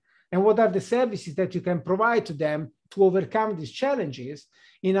living and what are the services that you can provide to them to overcome these challenges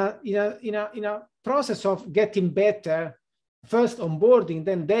in a process of getting better, first onboarding,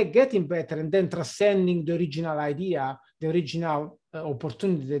 then they getting better, and then transcending the original idea, the original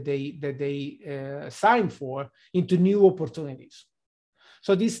opportunity that they signed for into new opportunities.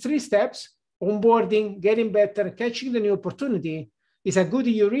 So these 3 steps, onboarding, getting better, catching the new opportunity, is a good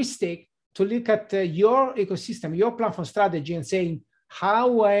heuristic to look at your ecosystem, your platform strategy, and saying,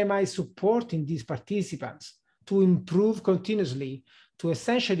 how am I supporting these participants to improve continuously, to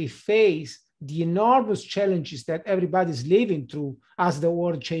essentially face the enormous challenges that everybody's living through as the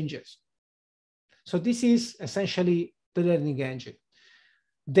world changes. So this is essentially the learning engine.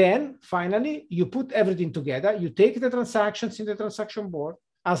 Then finally, you put everything together. You take the transactions in the transaction board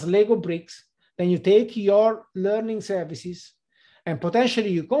as Lego bricks. Then you take your learning services and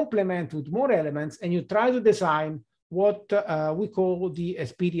potentially you complement with more elements and you try to design what we call the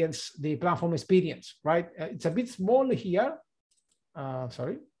experience, the platform experience, right? It's a bit small here,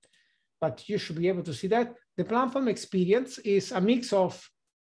 sorry, but you should be able to see that. The platform experience is a mix of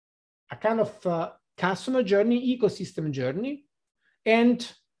a kind of customer journey, ecosystem journey, and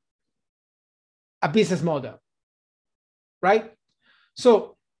a business model, right?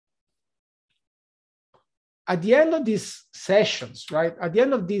 So at the end of these sessions, right, at the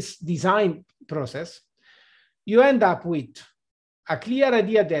end of this design process, you end up with a clear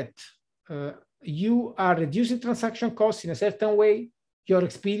idea that you are reducing transaction costs in a certain way, your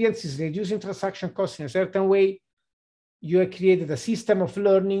experience is reducing transaction costs in a certain way, you have created a system of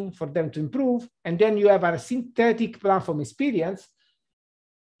learning for them to improve, and then you have a synthetic platform experience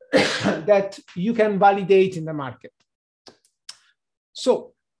that you can validate in the market.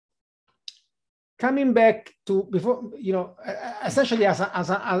 So coming back to before, essentially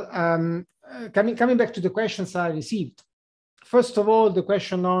coming back to the questions I received. First of all, the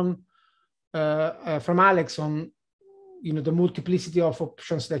question on from Alex on the multiplicity of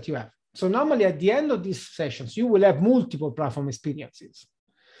options that you have. So normally at the end of these sessions, you will have multiple platform experiences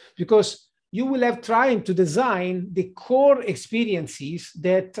because you will have trying to design the core experiences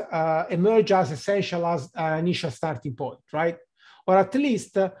that emerge as essential as an initial starting point, right? Or at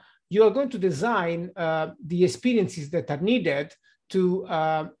least you are going to design the experiences that are needed to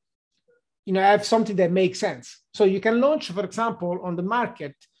have something that makes sense. So you can launch, for example, on the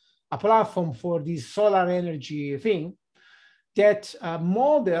market, a platform for this solar energy thing that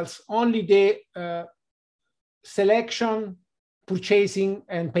models only the selection, purchasing,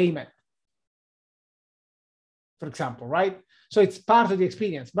 and payment, for example, right? So it's part of the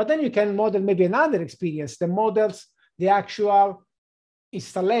experience. But then you can model maybe another experience that models the actual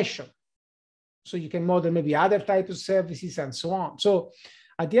installation. So you can model maybe other types of services and so on. So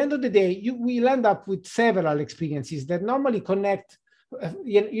at the end of the day, you will end up with several experiences that normally connect.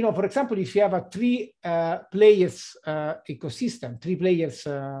 For example, if you have a 3 players ecosystem, 3 players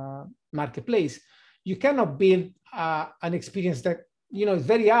marketplace, you cannot build an experience that, it's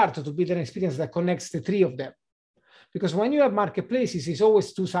very hard to build an experience that connects the 3 of them. Because when you have marketplaces, it's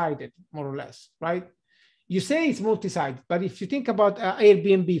always 2-sided, more or less, right? You say it's multi-sided, but if you think about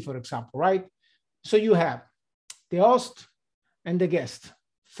Airbnb, for example, right? So you have the host and the guest.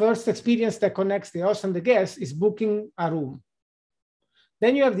 First experience that connects the host and the guest is booking a room.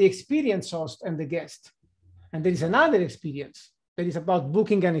 Then you have the experience host and the guest. And there is another experience that is about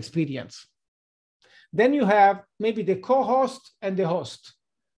booking an experience. Then you have maybe the co-host and the host.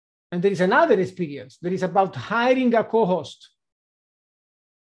 And there is another experience that is about hiring a co-host,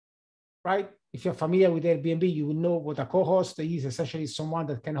 right? If you're familiar with Airbnb, you will know what a co-host is. Essentially someone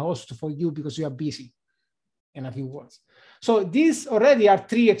that can host for you because you are busy, in a few words. So these already are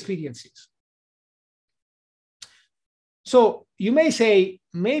 3 experiences. So you may say,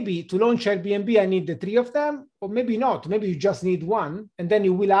 maybe to launch Airbnb, I need the 3 of them, or maybe not. Maybe you just need 1, and then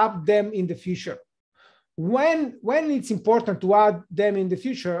you will add them in the future. When it's important to add them in the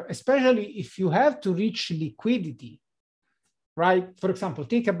future, especially if you have to reach liquidity, right? For example,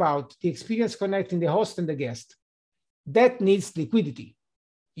 think about the experience connecting the host and the guest. That needs liquidity.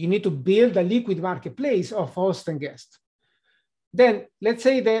 You need to build a liquid marketplace of host and guest. Then let's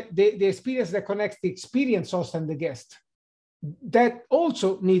say that the experience that connects the experience host and the guest, that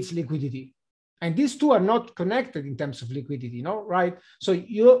also needs liquidity. And these 2 are not connected in terms of liquidity, right? So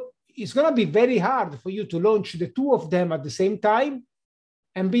you it's going to be very hard for you to launch the two of them at the same time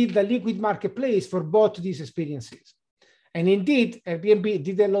and build a liquid marketplace for both these experiences. And indeed, Airbnb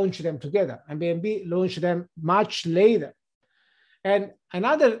didn't launch them together. Airbnb launched them much later. And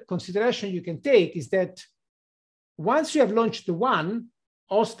another consideration you can take is that once you have launched the one,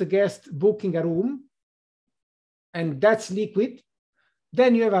 host the guest booking a room, and that's liquid,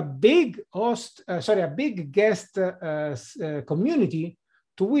 then you have a big guest community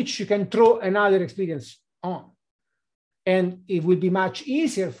to which you can throw another experience on. And it will be much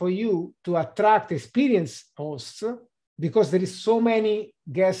easier for you to attract experienced hosts because there is so many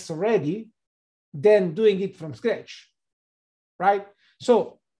guests already than doing it from scratch, right?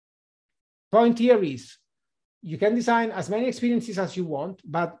 So point here is you can design as many experiences as you want,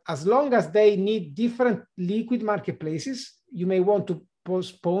 but as long as they need different liquid marketplaces, you may want to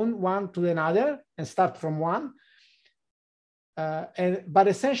postpone one to another and start from one. But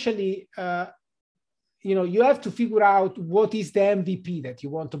essentially, you have to figure out what is the MVP that you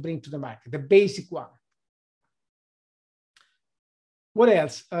want to bring to the market, the basic one. What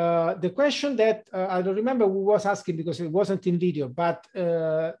else? The question that I don't remember who was asking because it wasn't in video, but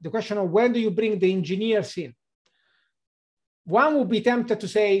the question of when do you bring the engineers in? One would be tempted to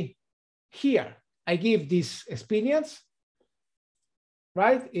say, here, I give this experience,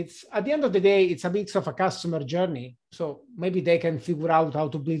 right? It's at the end of the day, it's a mix of a customer journey. So maybe they can figure out how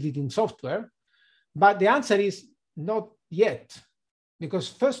to build it in software. But the answer is not yet, because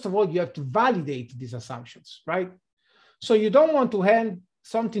first of all, you have to validate these assumptions, right? So you don't want to hand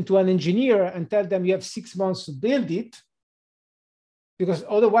something to an engineer and tell them you have 6 months to build it, because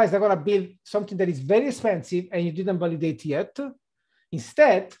otherwise they're going to build something that is very expensive and you didn't validate yet.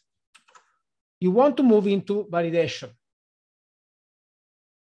 Instead, you want to move into validation.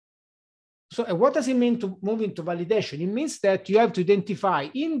 So what does it mean to move into validation? It means that you have to identify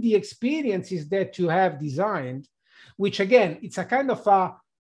in the experiences that you have designed, which again, it's a kind of a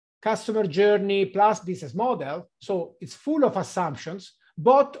customer journey plus business model. So it's full of assumptions,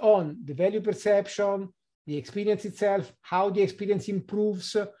 both on the value perception, the experience itself, how the experience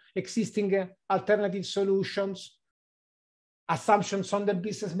improves existing alternative solutions, assumptions on the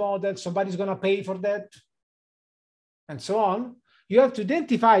business model, somebody's going to pay for that, and so on. You have to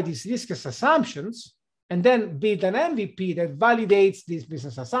identify these risks assumptions and then build an MVP that validates this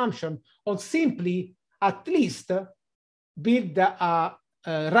business assumption, or simply at least build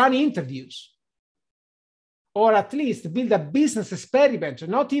run interviews, or at least build a business experiment,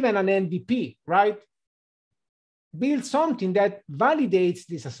 not even an MVP, right? Build something that validates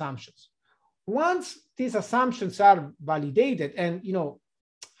these assumptions. Once these assumptions are validated, and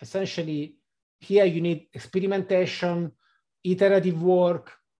essentially here you need experimentation, iterative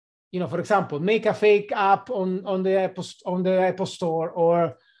work. For example, make a fake app on the Apple Store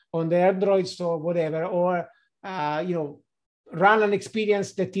or on the Android store, whatever, or run an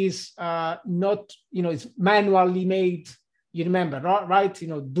experience that is not, it's manually made. You remember, right?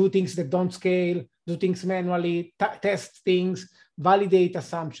 Do things that don't scale, do things manually, test things, validate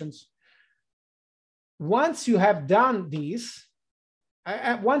assumptions. Once you have done this,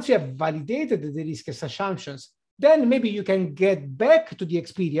 once you have validated the risk assumptions, then maybe you can get back to the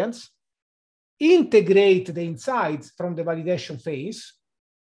experience, integrate the insights from the validation phase,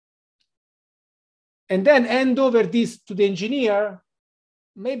 and then hand over this to the engineer.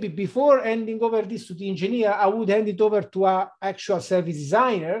 Maybe before handing over this to the engineer, I would hand it over to an actual service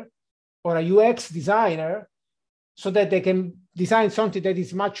designer or a UX designer so that they can design something that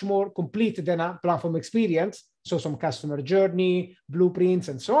is much more complete than a platform experience. So some customer journey, blueprints,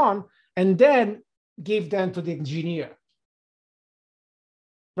 and so on, and then give them to the engineer,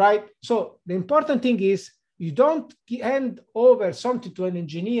 right? So the important thing is you don't hand over something to an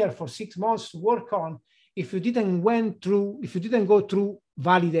engineer for 6 months to work on if you didn't go through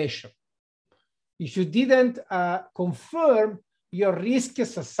validation, if you didn't confirm your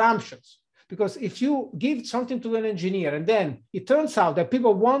riskiest assumptions. Because if you give something to an engineer and then it turns out that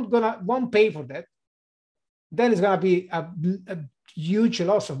people won't pay for that, then it's gonna be a huge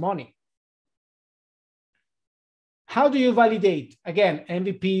loss of money. How do you validate? Again,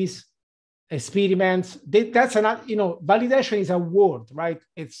 MVPs, experiments. That's another, validation is a word, right?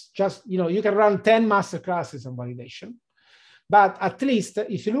 It's just, you can run 10 master classes on validation. But at least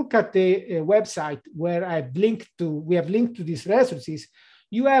if you look at the website where we have linked to these resources,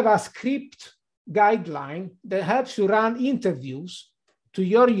 you have a script guideline that helps you run interviews to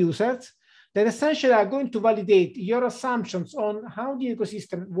your users that essentially are going to validate your assumptions on how the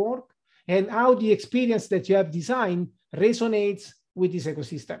ecosystem works and how the experience that you have designed resonates with this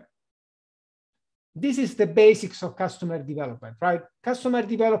ecosystem. This is the basics of customer development, right? Customer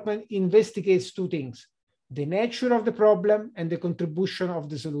development investigates two things: the nature of the problem and the contribution of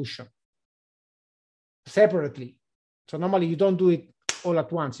the solution separately. So normally you don't do it all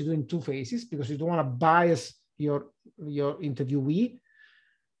at once. You do it in two phases because you don't want to bias your interviewee.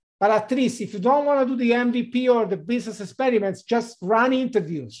 But at least if you don't want to do the MVP or the business experiments, just run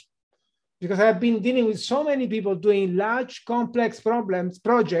interviews. Because I've been dealing with so many people doing large, complex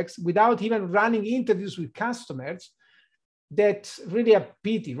projects without even running interviews with customers. That's really a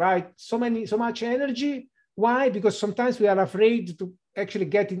pity, right? So much energy. Why? Because sometimes we are afraid to actually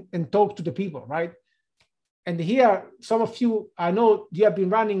get in and talk to the people, right? And here, some of you, I know you have been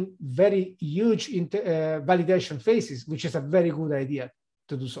running very huge validation phases, which is a very good idea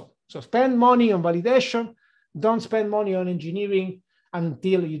to do so. So spend money on validation. Don't spend money on engineering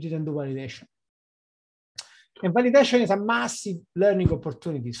until you didn't do validation. And validation is a massive learning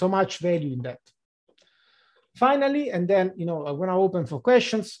opportunity, so much value in that. Finally, and then, I'm going to open for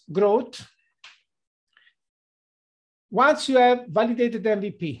questions, growth. Once you have validated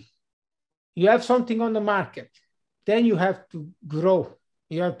MVP, you have something on the market, then you have to grow.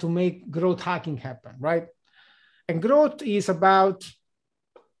 You have to make growth hacking happen, right? And growth is about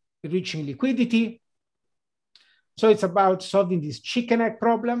reaching liquidity. So it's about solving this chicken egg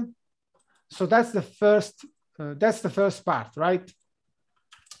problem. So that's the first part, right?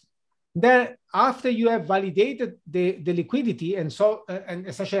 Then after you have validated the liquidity and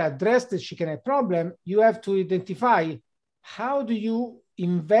essentially address the chicken egg problem, you have to identify how do you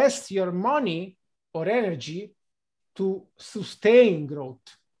invest your money or energy to sustain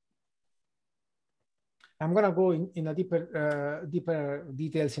growth. I'm going to go in a deeper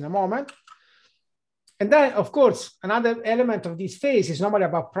details in a moment. And then, of course, another element of this phase is normally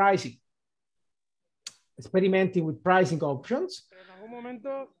about pricing. Experimenting with pricing options.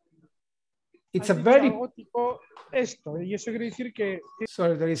 It's a very...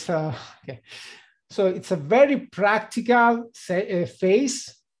 Sorry, there is a... Okay. So it's a very practical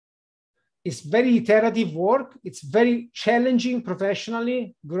phase. It's very iterative work. It's very challenging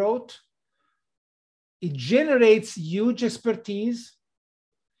professionally, growth. It generates huge expertise.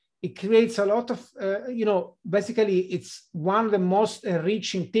 It creates a lot of, basically it's one of the most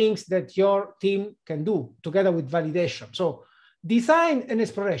enriching things that your team can do together with validation. So design and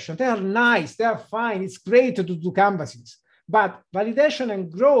exploration, they are nice, they are fine. It's great to do canvases, but validation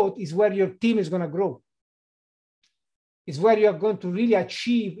and growth is where your team is going to grow. It's where you are going to really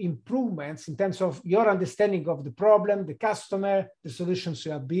achieve improvements in terms of your understanding of the problem, the customer, the solutions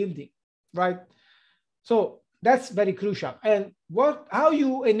you are building, right? So that's very crucial. And how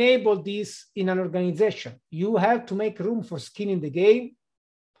you enable this in an organization? You have to make room for skin in the game.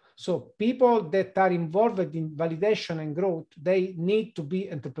 So people that are involved in validation and growth, they need to be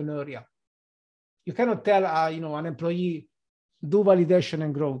entrepreneurial. You cannot tell an employee, do validation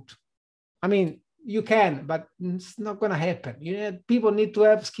and growth. I mean, you can, but it's not going to happen. People need to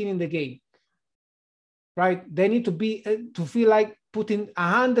have skin in the game, right? They need to feel like putting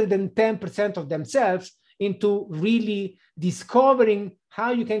 110% of themselves into really discovering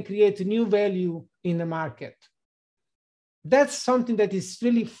how you can create new value in the market. That's something that is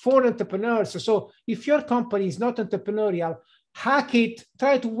really for entrepreneurs. So if your company is not entrepreneurial, hack it,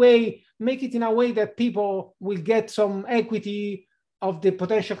 try to make it in a way that people will get some equity of the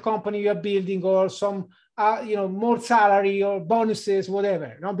potential company you're building, or some, more salary or bonuses,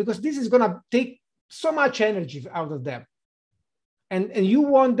 whatever, because this is going to take so much energy out of them. And you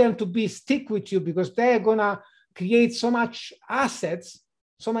want them to stick with you because they're going to create so much assets,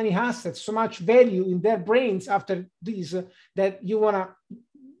 so many assets, so much value in their brains after this, that you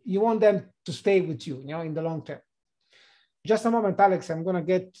want them to stay with you, in the long term. Just a moment, Alex, I'm going to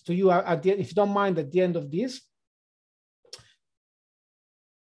get to you at the, if you don't mind, at the end of this.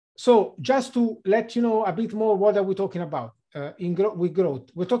 So just to let you know a bit more, what are we talking about with growth?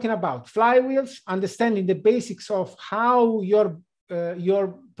 We're talking about flywheels, understanding the basics of how your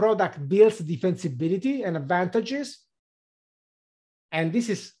product builds defensibility and advantages. And this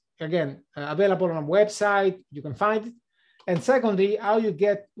is, again, available on a website. You can find it. And secondly, how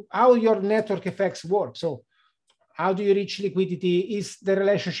your network effects work. So how do you reach liquidity? Is the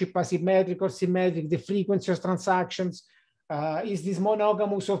relationship asymmetric or symmetric? The frequency of transactions? Is this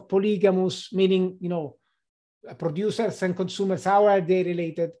monogamous or polygamous? Meaning, producers and consumers, how are they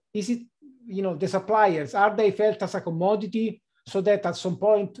related? Is it, the suppliers, are they felt as a commodity, so that at some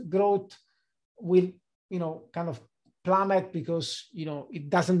point growth will, kind of plummet because, it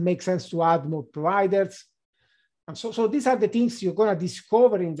doesn't make sense to add more providers. And so these are the things you're going to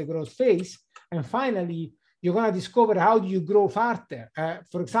discover in the growth phase. And finally, You're going to discover how do you grow further.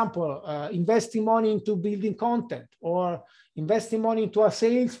 For example, investing money into building content, or investing money into a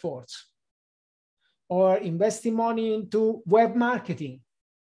sales force, or investing money into web marketing,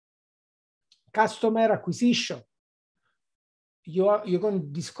 customer acquisition. You're going to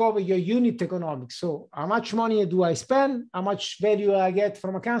discover your unit economics. So how much money do I spend? How much value I get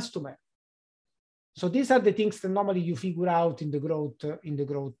from a customer? So these are the things that normally you figure out in the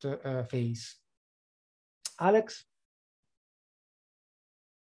growth phase. Alex?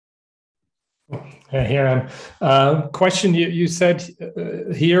 Here I am. Question, you said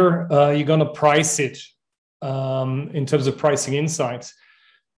here you're going to price it in terms of pricing insights.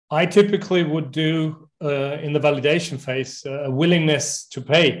 I typically would do in the validation phase a willingness to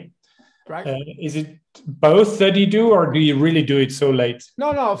pay. Right. Is it both that you do, or do you really do it so late?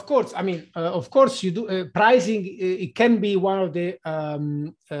 No, of course. I mean, of course you do. Pricing, it can be one of the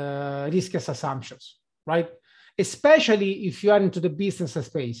riskiest assumptions, right? Especially if you are into the business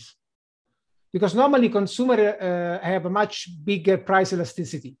space. Because normally consumers have a much bigger price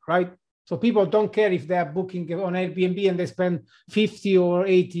elasticity, right? So people don't care if they are booking on Airbnb and they spend 50 or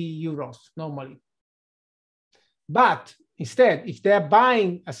 80 euros normally. But instead, if they're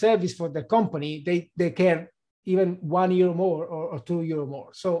buying a service for the company, they care even €1 more or €2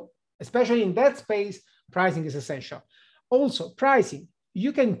 more. So especially in that space, pricing is essential. Also, pricing,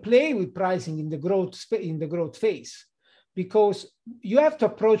 you can play with pricing in the growth phase, because you have to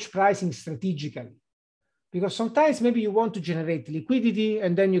approach pricing strategically. Because sometimes maybe you want to generate liquidity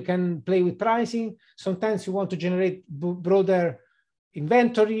and then you can play with pricing. Sometimes you want to generate broader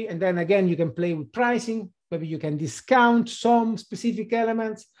inventory and then again you can play with pricing. Maybe you can discount some specific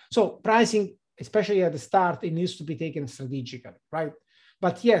elements. So pricing, especially at the start, it needs to be taken strategically, right?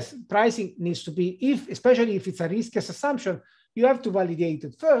 But yes, pricing needs to be, especially if it's a riskiest assumption, you have to validate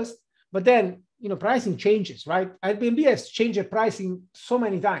it first, but then, pricing changes, right? Airbnb has changed pricing so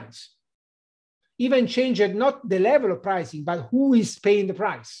many times. Even changed not the level of pricing, but who is paying the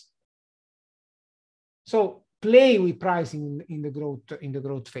price. So play with pricing in the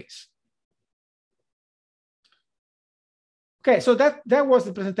growth phase. Okay, so that was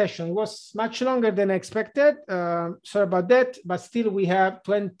the presentation. It was much longer than I expected. Sorry about that, but still we have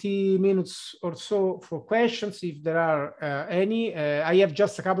 20 minutes or so for questions if there are any. I have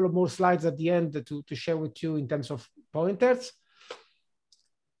just a couple of more slides at the end to share with you in terms of pointers.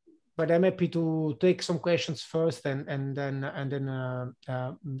 But I'm happy to take some questions first and then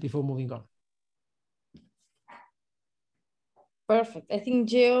before moving on. Perfect. I think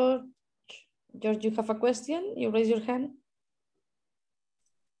George, you have a question? You raise your hand?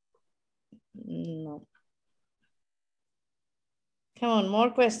 No. Come on, more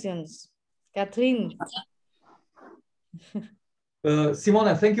questions. Catherine.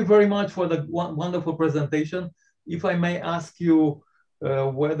 Simone, thank you very much for the wonderful presentation. If I may ask you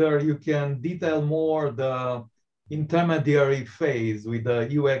whether you can detail more the intermediary phase with the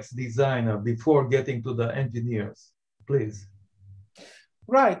UX designer before getting to the engineers, please.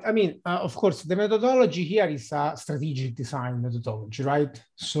 Right. I mean, of course, the methodology here is a strategic design methodology, right?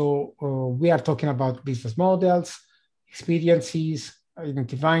 So we are talking about business models, experiences,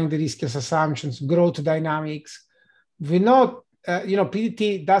 identifying the riskiest assumptions, growth dynamics. We're not,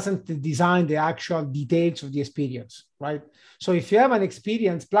 PDT doesn't design the actual details of the experience, right? So if you have an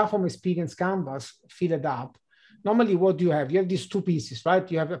experience, platform experience canvas, fill it up. Normally, what do you have? You have these two pieces, right?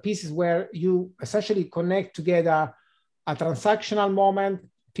 You have pieces where you essentially connect together a transactional moment,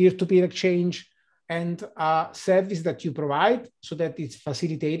 peer-to-peer exchange, and a service that you provide so that it's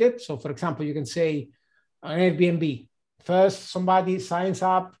facilitated. So for example, you can say an Airbnb. First, somebody signs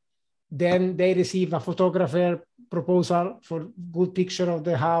up, then they receive a photographer proposal for good picture of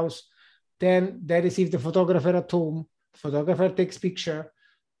the house. Then they receive the photographer at home. Photographer takes picture.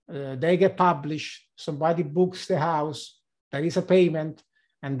 They get published. Somebody books the house. There is a payment.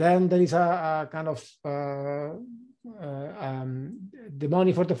 And then there is a kind of the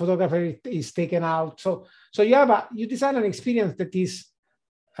money for the photographer is taken out. So you design an experience that is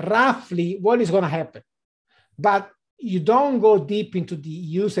roughly what is going to happen, but you don't go deep into the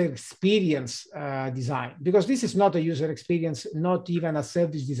user experience design, because this is not a user experience, not even a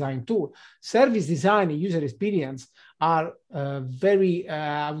service design tool. Service design and user experience are very,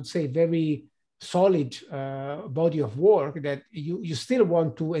 I would say, very solid body of work that you still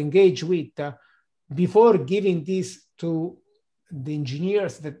want to engage with before giving this to the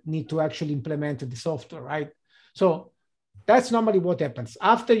engineers that need to actually implement the software, right? So that's normally what happens.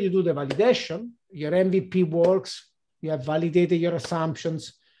 After you do the validation, your MVP works, you have validated your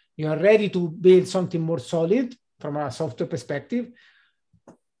assumptions, you are ready to build something more solid from a software perspective.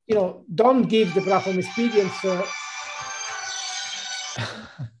 don't give the platform experience.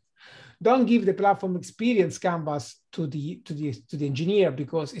 Don't give the platform experience canvas to the engineer,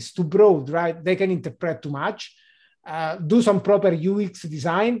 because it's too broad, right? They can interpret too much. Do some proper UX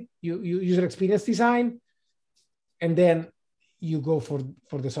design, user experience design, and then you go for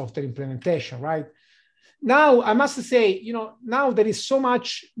the software implementation, right? Now, I must say, now there is so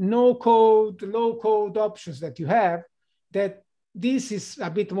much no code, low code options that you have, that this is a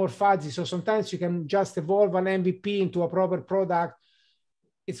bit more fuzzy. So sometimes you can just evolve an MVP into a proper product.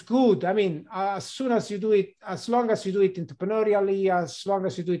 It's good. I mean, as long as you do it entrepreneurially, as long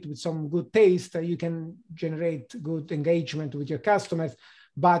as you do it with some good taste, you can generate good engagement with your customers.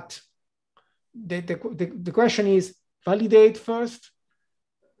 But the question is, validate first,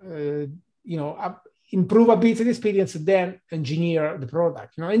 improve a bit the experience, then engineer the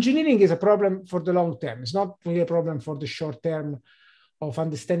product. Engineering is a problem for the long term. It's not really a problem for the short term of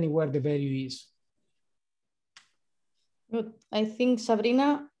understanding where the value is. Good. I think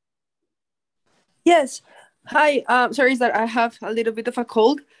Sabrina. Yes. Hi. Sorry, is that I have a little bit of a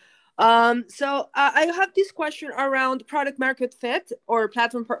cold. So I have this question around product market fit or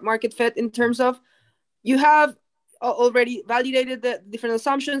platform market fit, in terms of you have already validated the different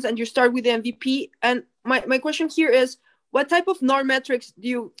assumptions and you start with the MVP. And my question here is, what type of norm metrics do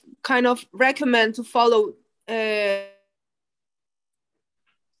you kind of recommend to follow?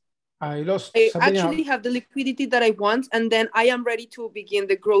 I actually have the liquidity that I want, and then I am ready to begin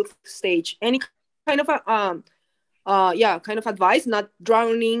the growth stage. Any kind of advice, not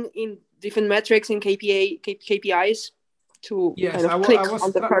drowning in different metrics and KPIs to kind of click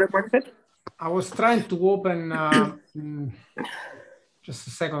on the product market. I was trying to open just a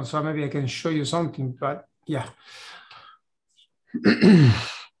second, so maybe I can show you something. But yeah.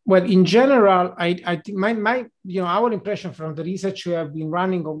 Well, in general, I think our impression from the research we have been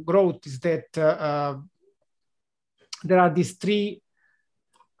running on growth is that there are these three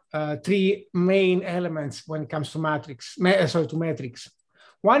main elements when it comes to metrics.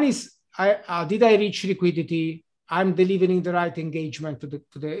 One is, did I reach liquidity? I'm delivering the right engagement to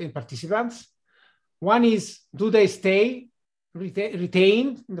the participants. One is, do they stay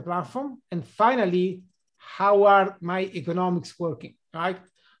retained in the platform? And finally, how are my economics working, right?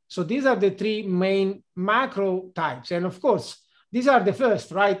 So these are the three main macro types. And of course, these are the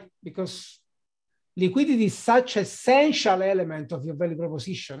first, right? Because liquidity is such an essential element of your value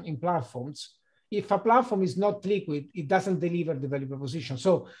proposition in platforms. If a platform is not liquid, it doesn't deliver the value proposition.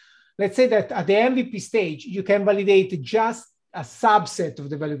 So let's say that at the MVP stage, you can validate just a subset of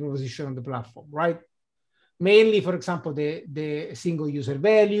the value proposition on the platform, right? Mainly, for example, the single user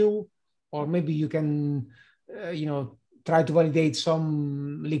value, or maybe you can, try to validate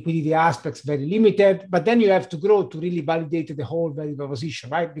some liquidity aspects, very limited, but then you have to grow to really validate the whole value proposition,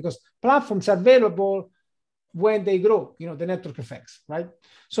 right? Because platforms are valuable when they grow, the network effects, right?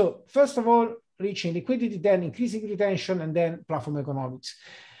 So first of all, reaching liquidity, then increasing retention, and then platform economics.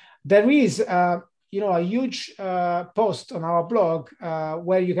 There is, a huge post on our blog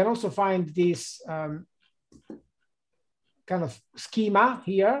where you can also find this kind of schema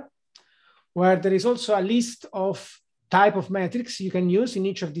here, where there is also a list of type of metrics you can use in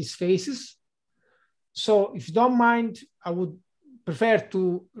each of these phases. So if you don't mind, I would prefer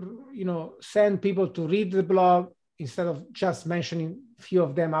to, send people to read the blog instead of just mentioning a few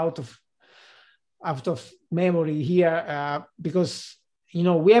of them out of memory here, because,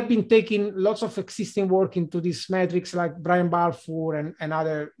 we have been taking lots of existing work into these metrics, like Brian Balfour and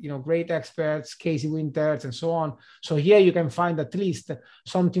other, great experts, Casey Winters and so on. So here you can find at least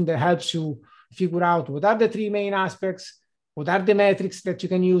something that helps you figure out what are the three main aspects, what are the metrics that you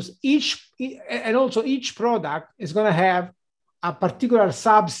can use. And also each product is going to have a particular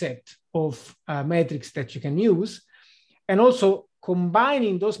subset of metrics that you can use, and also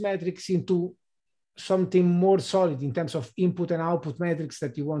combining those metrics into something more solid in terms of input and output metrics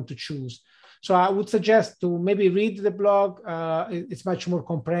that you want to choose. So I would suggest to maybe read the blog. It's much more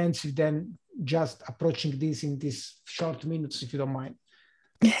comprehensive than just approaching this in these short minutes, if you don't mind.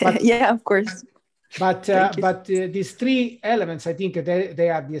 But, yeah, of course. But these three elements, I think they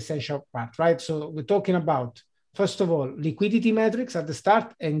are the essential part, right? So we're talking about, first of all, liquidity metrics at the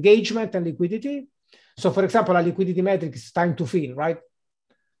start, engagement and liquidity. So for example, a liquidity metric is time to fill, right?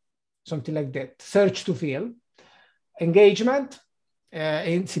 Something like that, search to fill. Engagement,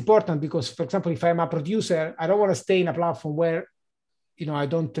 it's important because, for example, if I'm a producer, I don't want to stay in a platform where, I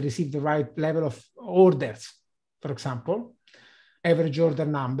don't receive the right level of orders, for example, average order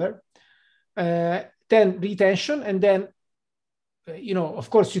number. Then retention, and then, of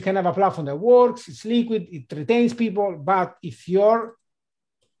course, you can have a platform that works, it's liquid, it retains people, but if your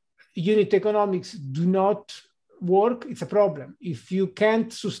unit economics do not work, it's a problem. If you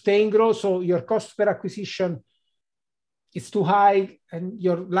can't sustain growth, so your cost per acquisition is too high and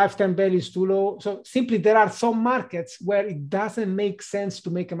your lifetime value is too low. So simply there are some markets where it doesn't make sense to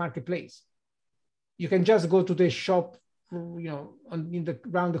make a marketplace. You can just go to the shop,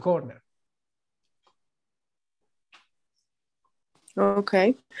 around the corner.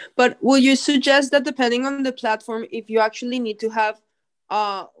 Okay, but will you suggest that depending on the platform, if you actually need to have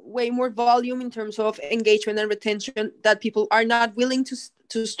way more volume in terms of engagement and retention, that people are not willing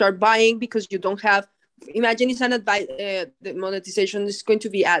to start buying because you don't have, imagine it's an advice, the monetization is going to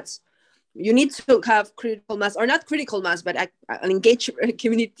be ads. You need to have critical mass, or not critical mass, but an engaged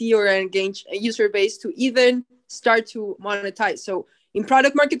community or an engaged user base to even start to monetize. So in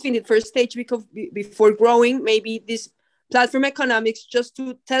product market fit, in the first stage, before growing, maybe this platform economics just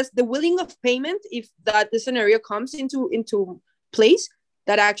to test the willing of payment, if the scenario comes into place,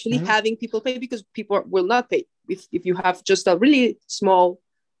 that actually having people pay, because people will not pay if you have just a really small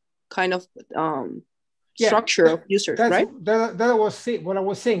kind of structure of users, right? That was what I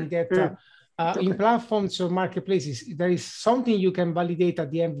was saying, that in platforms or marketplaces, there is something you can validate at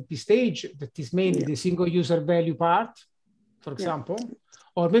the MVP stage that is mainly the single user value part, for example,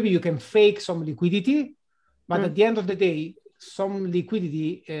 or maybe you can fake some liquidity, but at the end of the day, some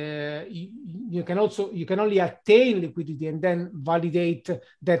liquidity, you can only attain liquidity and then validate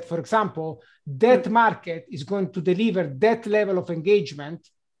that, for example, that market is going to deliver that level of engagement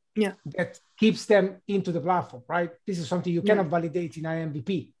that keeps them into the platform, right? This is something you cannot validate in an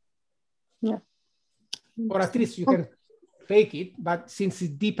MVP. Or at least you can fake it, but since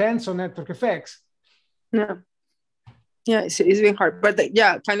it depends on network effects. It's been hard, but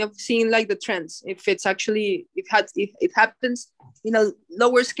kind of seeing like the trends. If it's actually, if it happens in a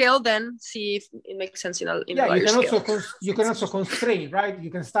lower scale, then see if it makes sense in a larger scale. You can also constrain, right?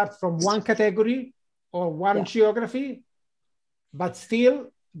 You can start from one category or one geography, but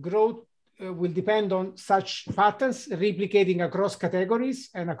still growth will depend on such patterns replicating across categories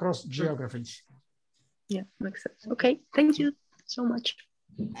and across geographies. Yeah, makes sense. Okay, thank you so much.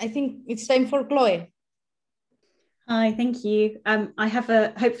 I think it's time for Chloe. Hi, thank you. I have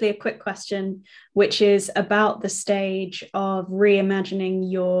hopefully a quick question, which is about the stage of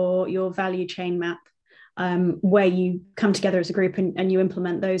reimagining your value chain map, where you come together as a group and you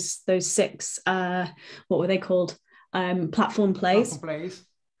implement those 6 what were they called, platform plays.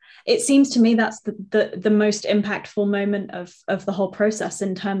 It seems to me that's the most impactful moment of the whole process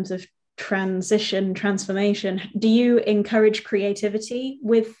in terms of transformation. Do you encourage creativity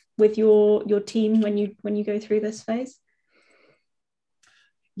with your team when you go through this phase?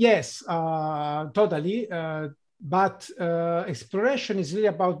 Yes, totally. But exploration is really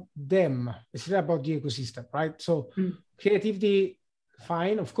about them. It's really about the ecosystem, right? So creativity,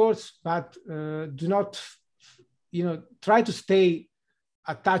 fine, of course, but do not, try to stay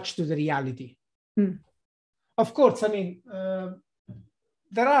attached to the reality. Of course, I mean,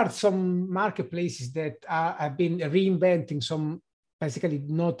 there are some marketplaces that have been reinventing some basically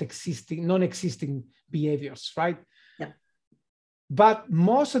non-existing behaviors, right? Yeah. But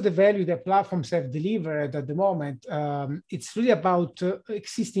most of the value that platforms have delivered at the moment, it's really about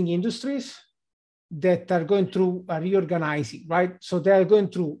existing industries that are going through a reorganizing, right? So they are going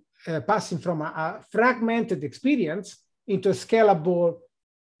through passing from a fragmented experience into a scalable,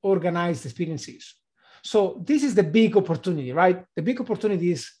 organized experiences. So this is the big opportunity, right? The big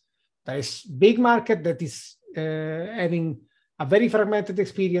opportunity is there is big market that is having a very fragmented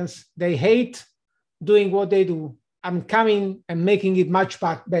experience. They hate doing what they do. I'm coming and making it much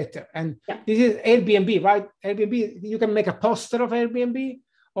better. And this is Airbnb, right? Airbnb, you can make a poster of Airbnb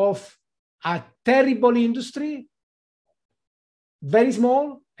of a terrible industry, very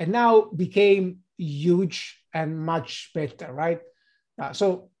small, and now became huge and much better, right?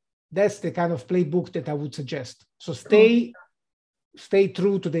 So that's the kind of playbook that I would suggest. So stay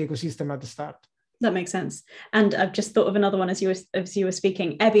true to the ecosystem at the start. That makes sense. And I've just thought of another one as you were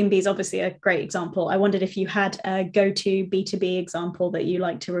speaking. Airbnb is obviously a great example. I wondered if you had a go-to B2B example that you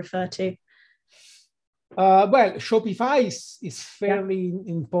like to refer to. Well, Shopify is fairly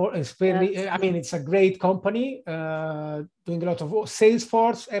important. It's fairly, I mean, it's a great company doing a lot of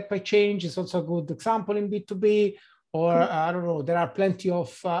Salesforce. App Change is also a good example in B2B. Or I don't know, there are plenty of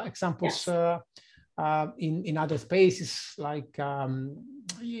examples in other spaces, like for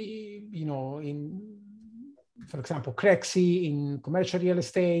example, Crexi in commercial real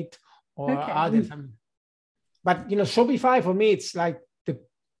estate or others. But Shopify for me, it's like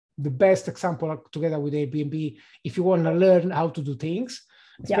the best example together with Airbnb if you want to learn how to do things,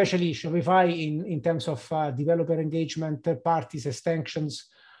 especially Shopify in terms of developer engagement, third parties, extensions.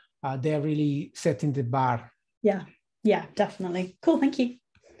 they're really setting the bar. Yeah, yeah, definitely. Cool, thank you.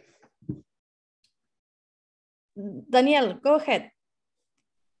 Daniel, go ahead.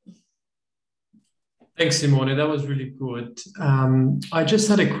 Thanks, Simone. That was really good. I just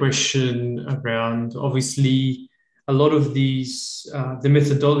had a question around, obviously, a lot of these, the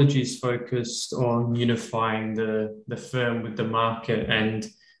methodology is focused on unifying the firm with the market, and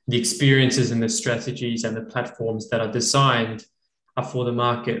the experiences and the strategies and the platforms that are designed are for the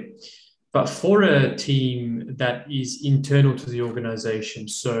market. But for a team that is internal to the organization,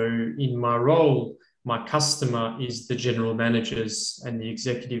 so in my role, my customer is the general managers and the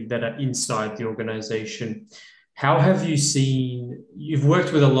executive that are inside the organization. How have you seen, you've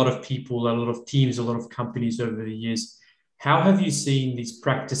worked with a lot of people, a lot of teams, a lot of companies over the years. How have you seen these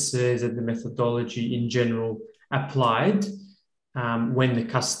practices and the methodology in general applied when the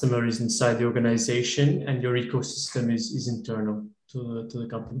customer is inside the organization and your ecosystem is internal to the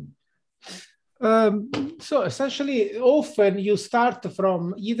company? So essentially, often you start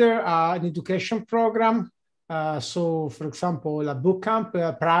from either an education program. So for example, a boot camp,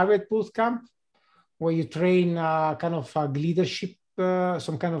 a private boot camp, where you train kind of a leadership,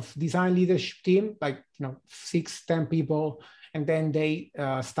 some kind of design leadership team, like 6-10 people, and then they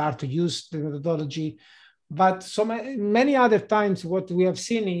start to use the methodology. But so many other times, what we have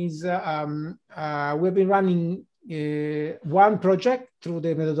seen is we've been running one project through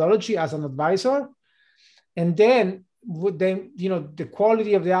the methodology as an advisor, and then the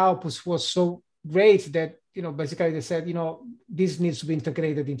quality of the outputs was so great that basically they said this needs to be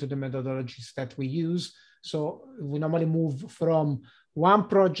integrated into the methodologies that we use. So we normally move from one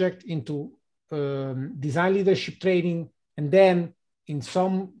project into design leadership training, and then in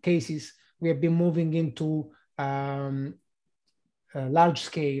some cases we have been moving into large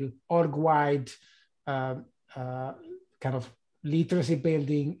scale org-wide kind of literacy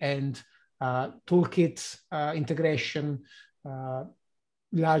building and toolkits integration,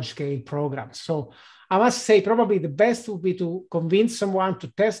 large-scale programs. So I must say probably the best would be to convince someone to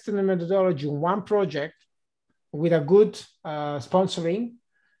test the methodology on one project with a good sponsoring.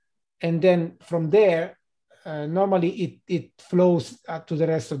 And then from there, normally it flows to the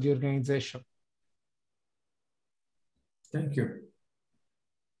rest of the organization. Thank you.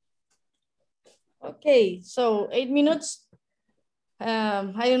 Okay, so 8 minutes.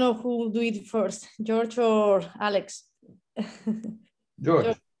 I don't know who will do it first, George or Alex.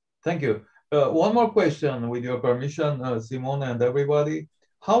 George, thank you. One more question, with your permission, Simone and everybody.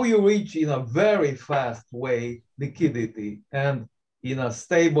 How you reach in a very fast way liquidity and in a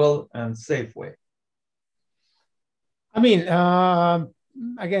stable and safe way? I mean,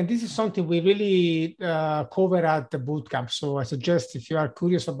 again, this is something we really cover at the bootcamp. So I suggest if you are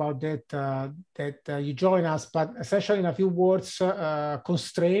curious about that, you join us. But essentially, in a few words,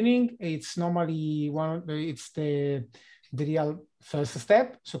 constraining, it's normally it's the real first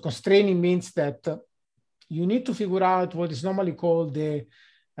step. So constraining means that you need to figure out what is normally called the,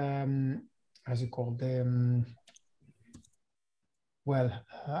 how's it called? Well,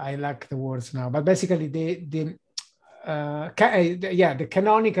 I lack the words now, but basically the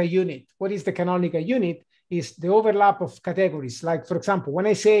canonical unit. What is the canonical unit? Is the overlap of categories. Like, for example, when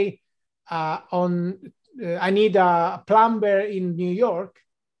I say I need a plumber in New York,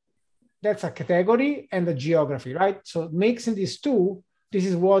 that's a category and a geography, right? So mixing these two, this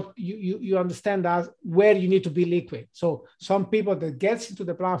is what you understand as where you need to be liquid. So some people that gets into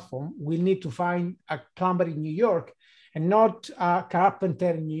the platform will need to find a plumber in New York and not a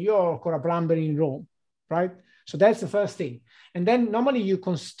carpenter in New York or a plumber in Rome, right? So that's the first thing. And then normally you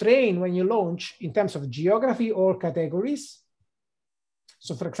constrain when you launch in terms of geography or categories.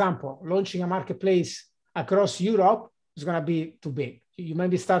 So for example, launching a marketplace across Europe is going to be too big. You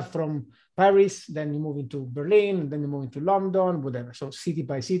maybe start from Paris, then you move into Berlin, then you move into London, whatever. So city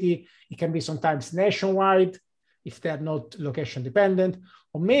by city, it can be sometimes nationwide if they're not location dependent,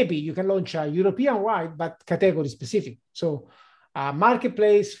 or maybe you can launch a European wide, but category specific. So a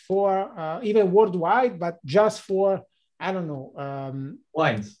marketplace for even worldwide, but just for, I don't know.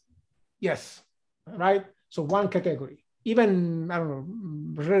 Wines. Yes, right? So one category, even, I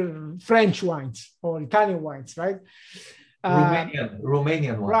don't know, French wines or Italian wines, right?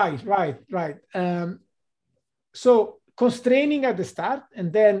 Romanian wines. Right. So constraining at the start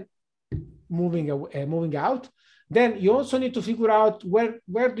and then moving out. Then you also need to figure out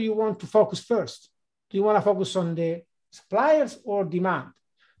where do you want to focus first? Do you want to focus on the suppliers or demand?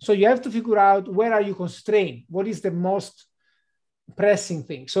 So you have to figure out where are you constrained? What is the most pressing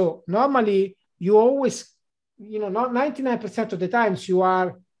thing? So normally you always, not 99% of the times you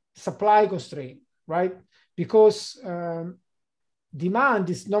are supply constrained, right? Because demand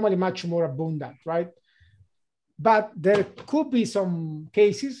is normally much more abundant, right? But there could be some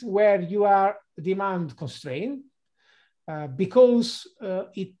cases where you are demand constrained because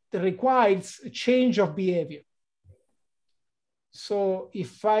it requires a change of behavior. So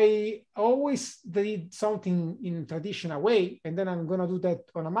if I always did something in traditional way, and then I'm going to do that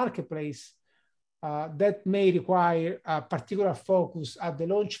on a marketplace, that may require a particular focus at the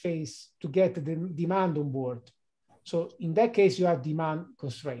launch phase to get the demand on board. So in that case, you have demand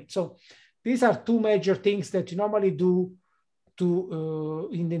constraint. So these are two major things that you normally do to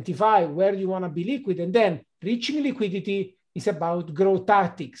identify where you want to be liquid. And then reaching liquidity is about growth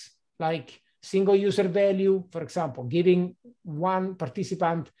tactics, like single user value, for example, giving one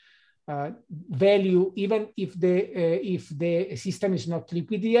participant value, even if the system is not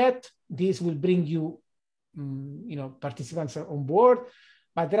liquid yet. This will bring you, participants on board.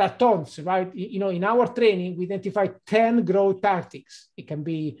 But there are tons, right? In our training, we identify 10 growth tactics. It can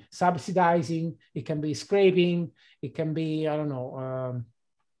be subsidizing, it can be scraping, it can be,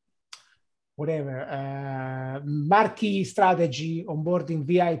 marquee strategy, onboarding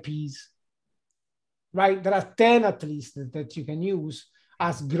VIPs, right? There are 10 at least that you can use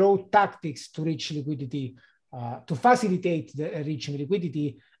as growth tactics to reach liquidity, to facilitate the reaching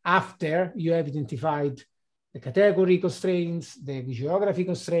liquidity after you have identified the category constraints, the geography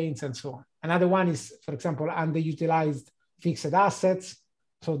constraints, and so on. Another one is, for example, underutilized fixed assets.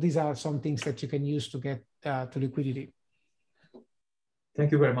 So these are some things that you can use to get to liquidity.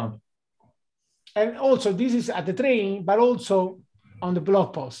 Thank you very much. And also, this is at the training, but also on the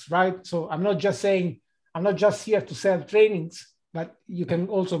blog post, right? So I'm not just here to sell trainings, but you can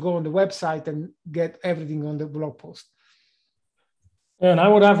also go on the website and get everything on the blog post. And I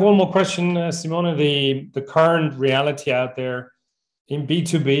would have one more question, Simone. The current reality out there in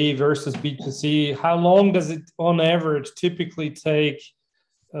B2B versus B2C, how long does it on average typically take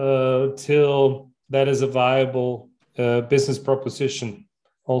till that is a viable business proposition,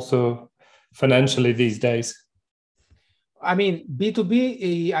 also financially these days? I mean,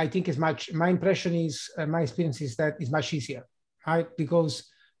 B2B, I think my impression is, my experience is that it's much easier, right? Because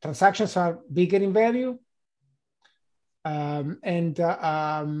transactions are bigger in value. And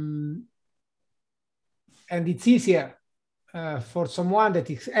it's easier for someone that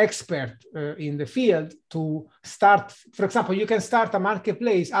is expert in the field to start. For example, you can start a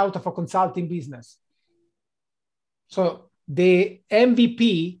marketplace out of a consulting business. So the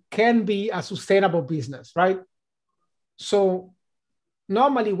MVP can be a sustainable business, right? So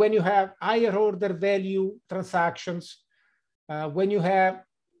normally when you have higher order value transactions, when you have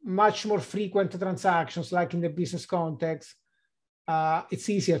much more frequent transactions, like in the business context, it's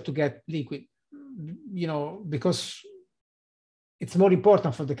easier to get liquid, because it's more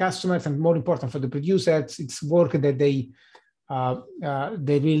important for the customers and more important for the producers. It's work that they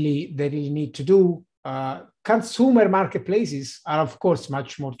really need to do. Consumer marketplaces are, of course,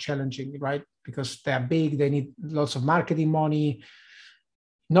 much more challenging, right? Because they are big, they need lots of marketing money.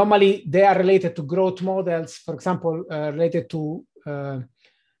 Normally, they are related to growth models, for example, related to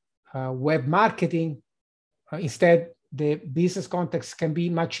web marketing. Instead, the business context can be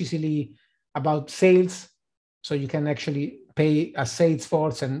much easily about sales. So you can actually pay a sales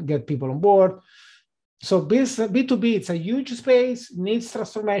force and get people on board. So B2B, it's a huge space, needs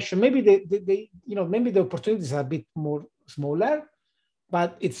transformation. Maybe maybe the opportunities are a bit more smaller,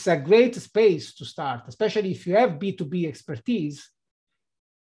 but it's a great space to start, especially if you have B2B expertise.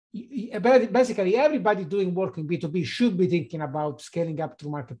 Basically, everybody doing work in B2B should be thinking about scaling up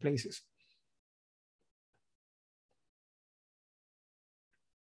through marketplaces.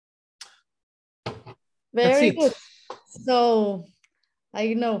 Very good. So,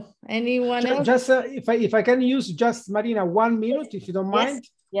 I know anyone else? Just if I can use just Marina 1 minute, if you don't mind.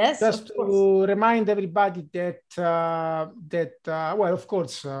 Yes. Just to remind everybody that well, of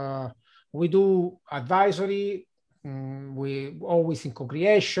course, we do advisory. We always in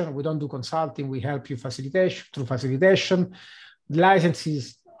co-creation. We don't do consulting. We help you through facilitation. The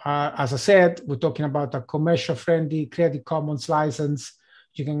licenses are, as I said, we're talking about a commercial-friendly Creative Commons license.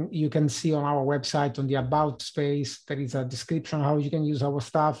 You can see on our website on the About space, there is a description of how you can use our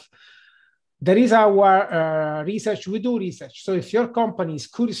stuff. There is our research. We do research. So if your company is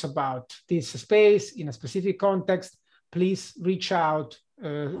curious about this space in a specific context, please reach out,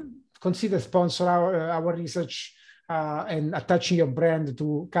 consider sponsor our research and attaching your brand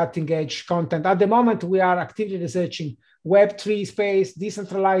to cutting edge content. At the moment, we are actively researching Web3 space,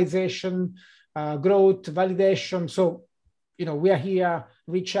 decentralization, growth, validation. So, we are here,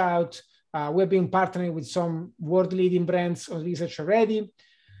 reach out. We've been partnering with some world leading brands on research already.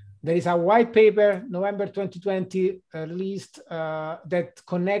 There is a white paper, November 2020, released that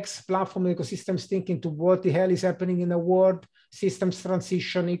connects platform ecosystems thinking to what the hell is happening in the world, systems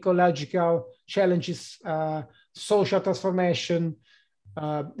transition, ecological challenges, social transformation,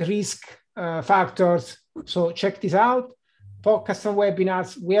 risk factors. So check this out. Podcasts and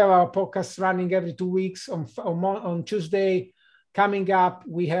webinars. We have our podcasts running every 2 weeks on Tuesday. Coming up,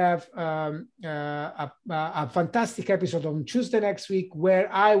 we have a fantastic episode on Tuesday next week where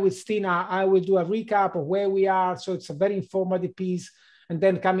I will do a recap of where we are. So it's a very informative piece. And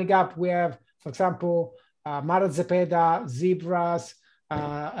then coming up, we have, for example, Mara Zepeda, Zebras.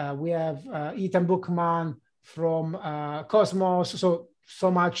 We have Ethan Bookman from Cosmos.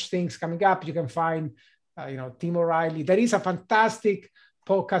 So much things coming up. You can find, Tim O'Reilly. There is a fantastic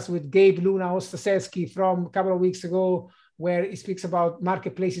podcast with Gabe Luna Ostaseski from a couple of weeks ago, where he speaks about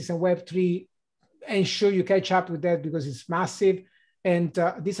marketplaces and Web3. Ensure you catch up with that because it's massive. And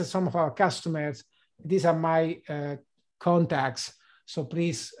these are some of our customers. These are my contacts. So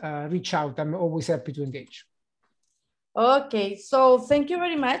please reach out. I'm always happy to engage. Okay, so thank you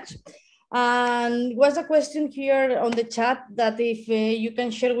very much. And was a question here on the chat that if you can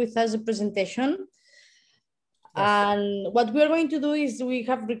share with us a presentation. Yes. And what we are going to do is we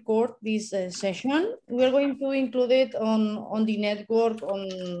have recorded this session. We are going to include it on the network, on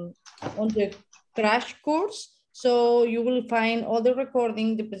the crash course. So you will find all the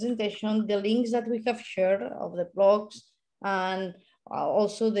recording, the presentation, the links that we have shared of the blogs, and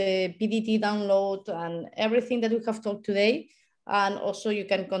also the PDT download and everything that we have talked today. And also you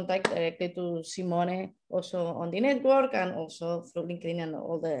can contact directly to Simone also on the network and also through LinkedIn and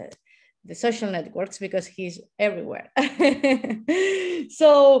all the social networks because he's everywhere.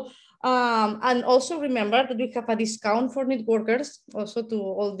 So, and also remember that we have a discount for networkers also to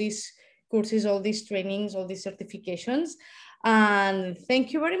all these courses, all these trainings, all these certifications. And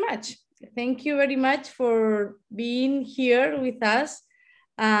thank you very much. Thank you very much for being here with us,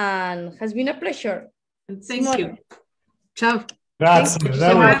 and has been a pleasure. Thank Simone. you. Ciao. Grazie.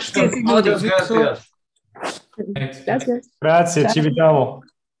 Grazie, ci vediamo.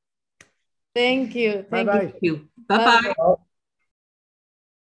 Thank you. Bye-bye. Bye-bye.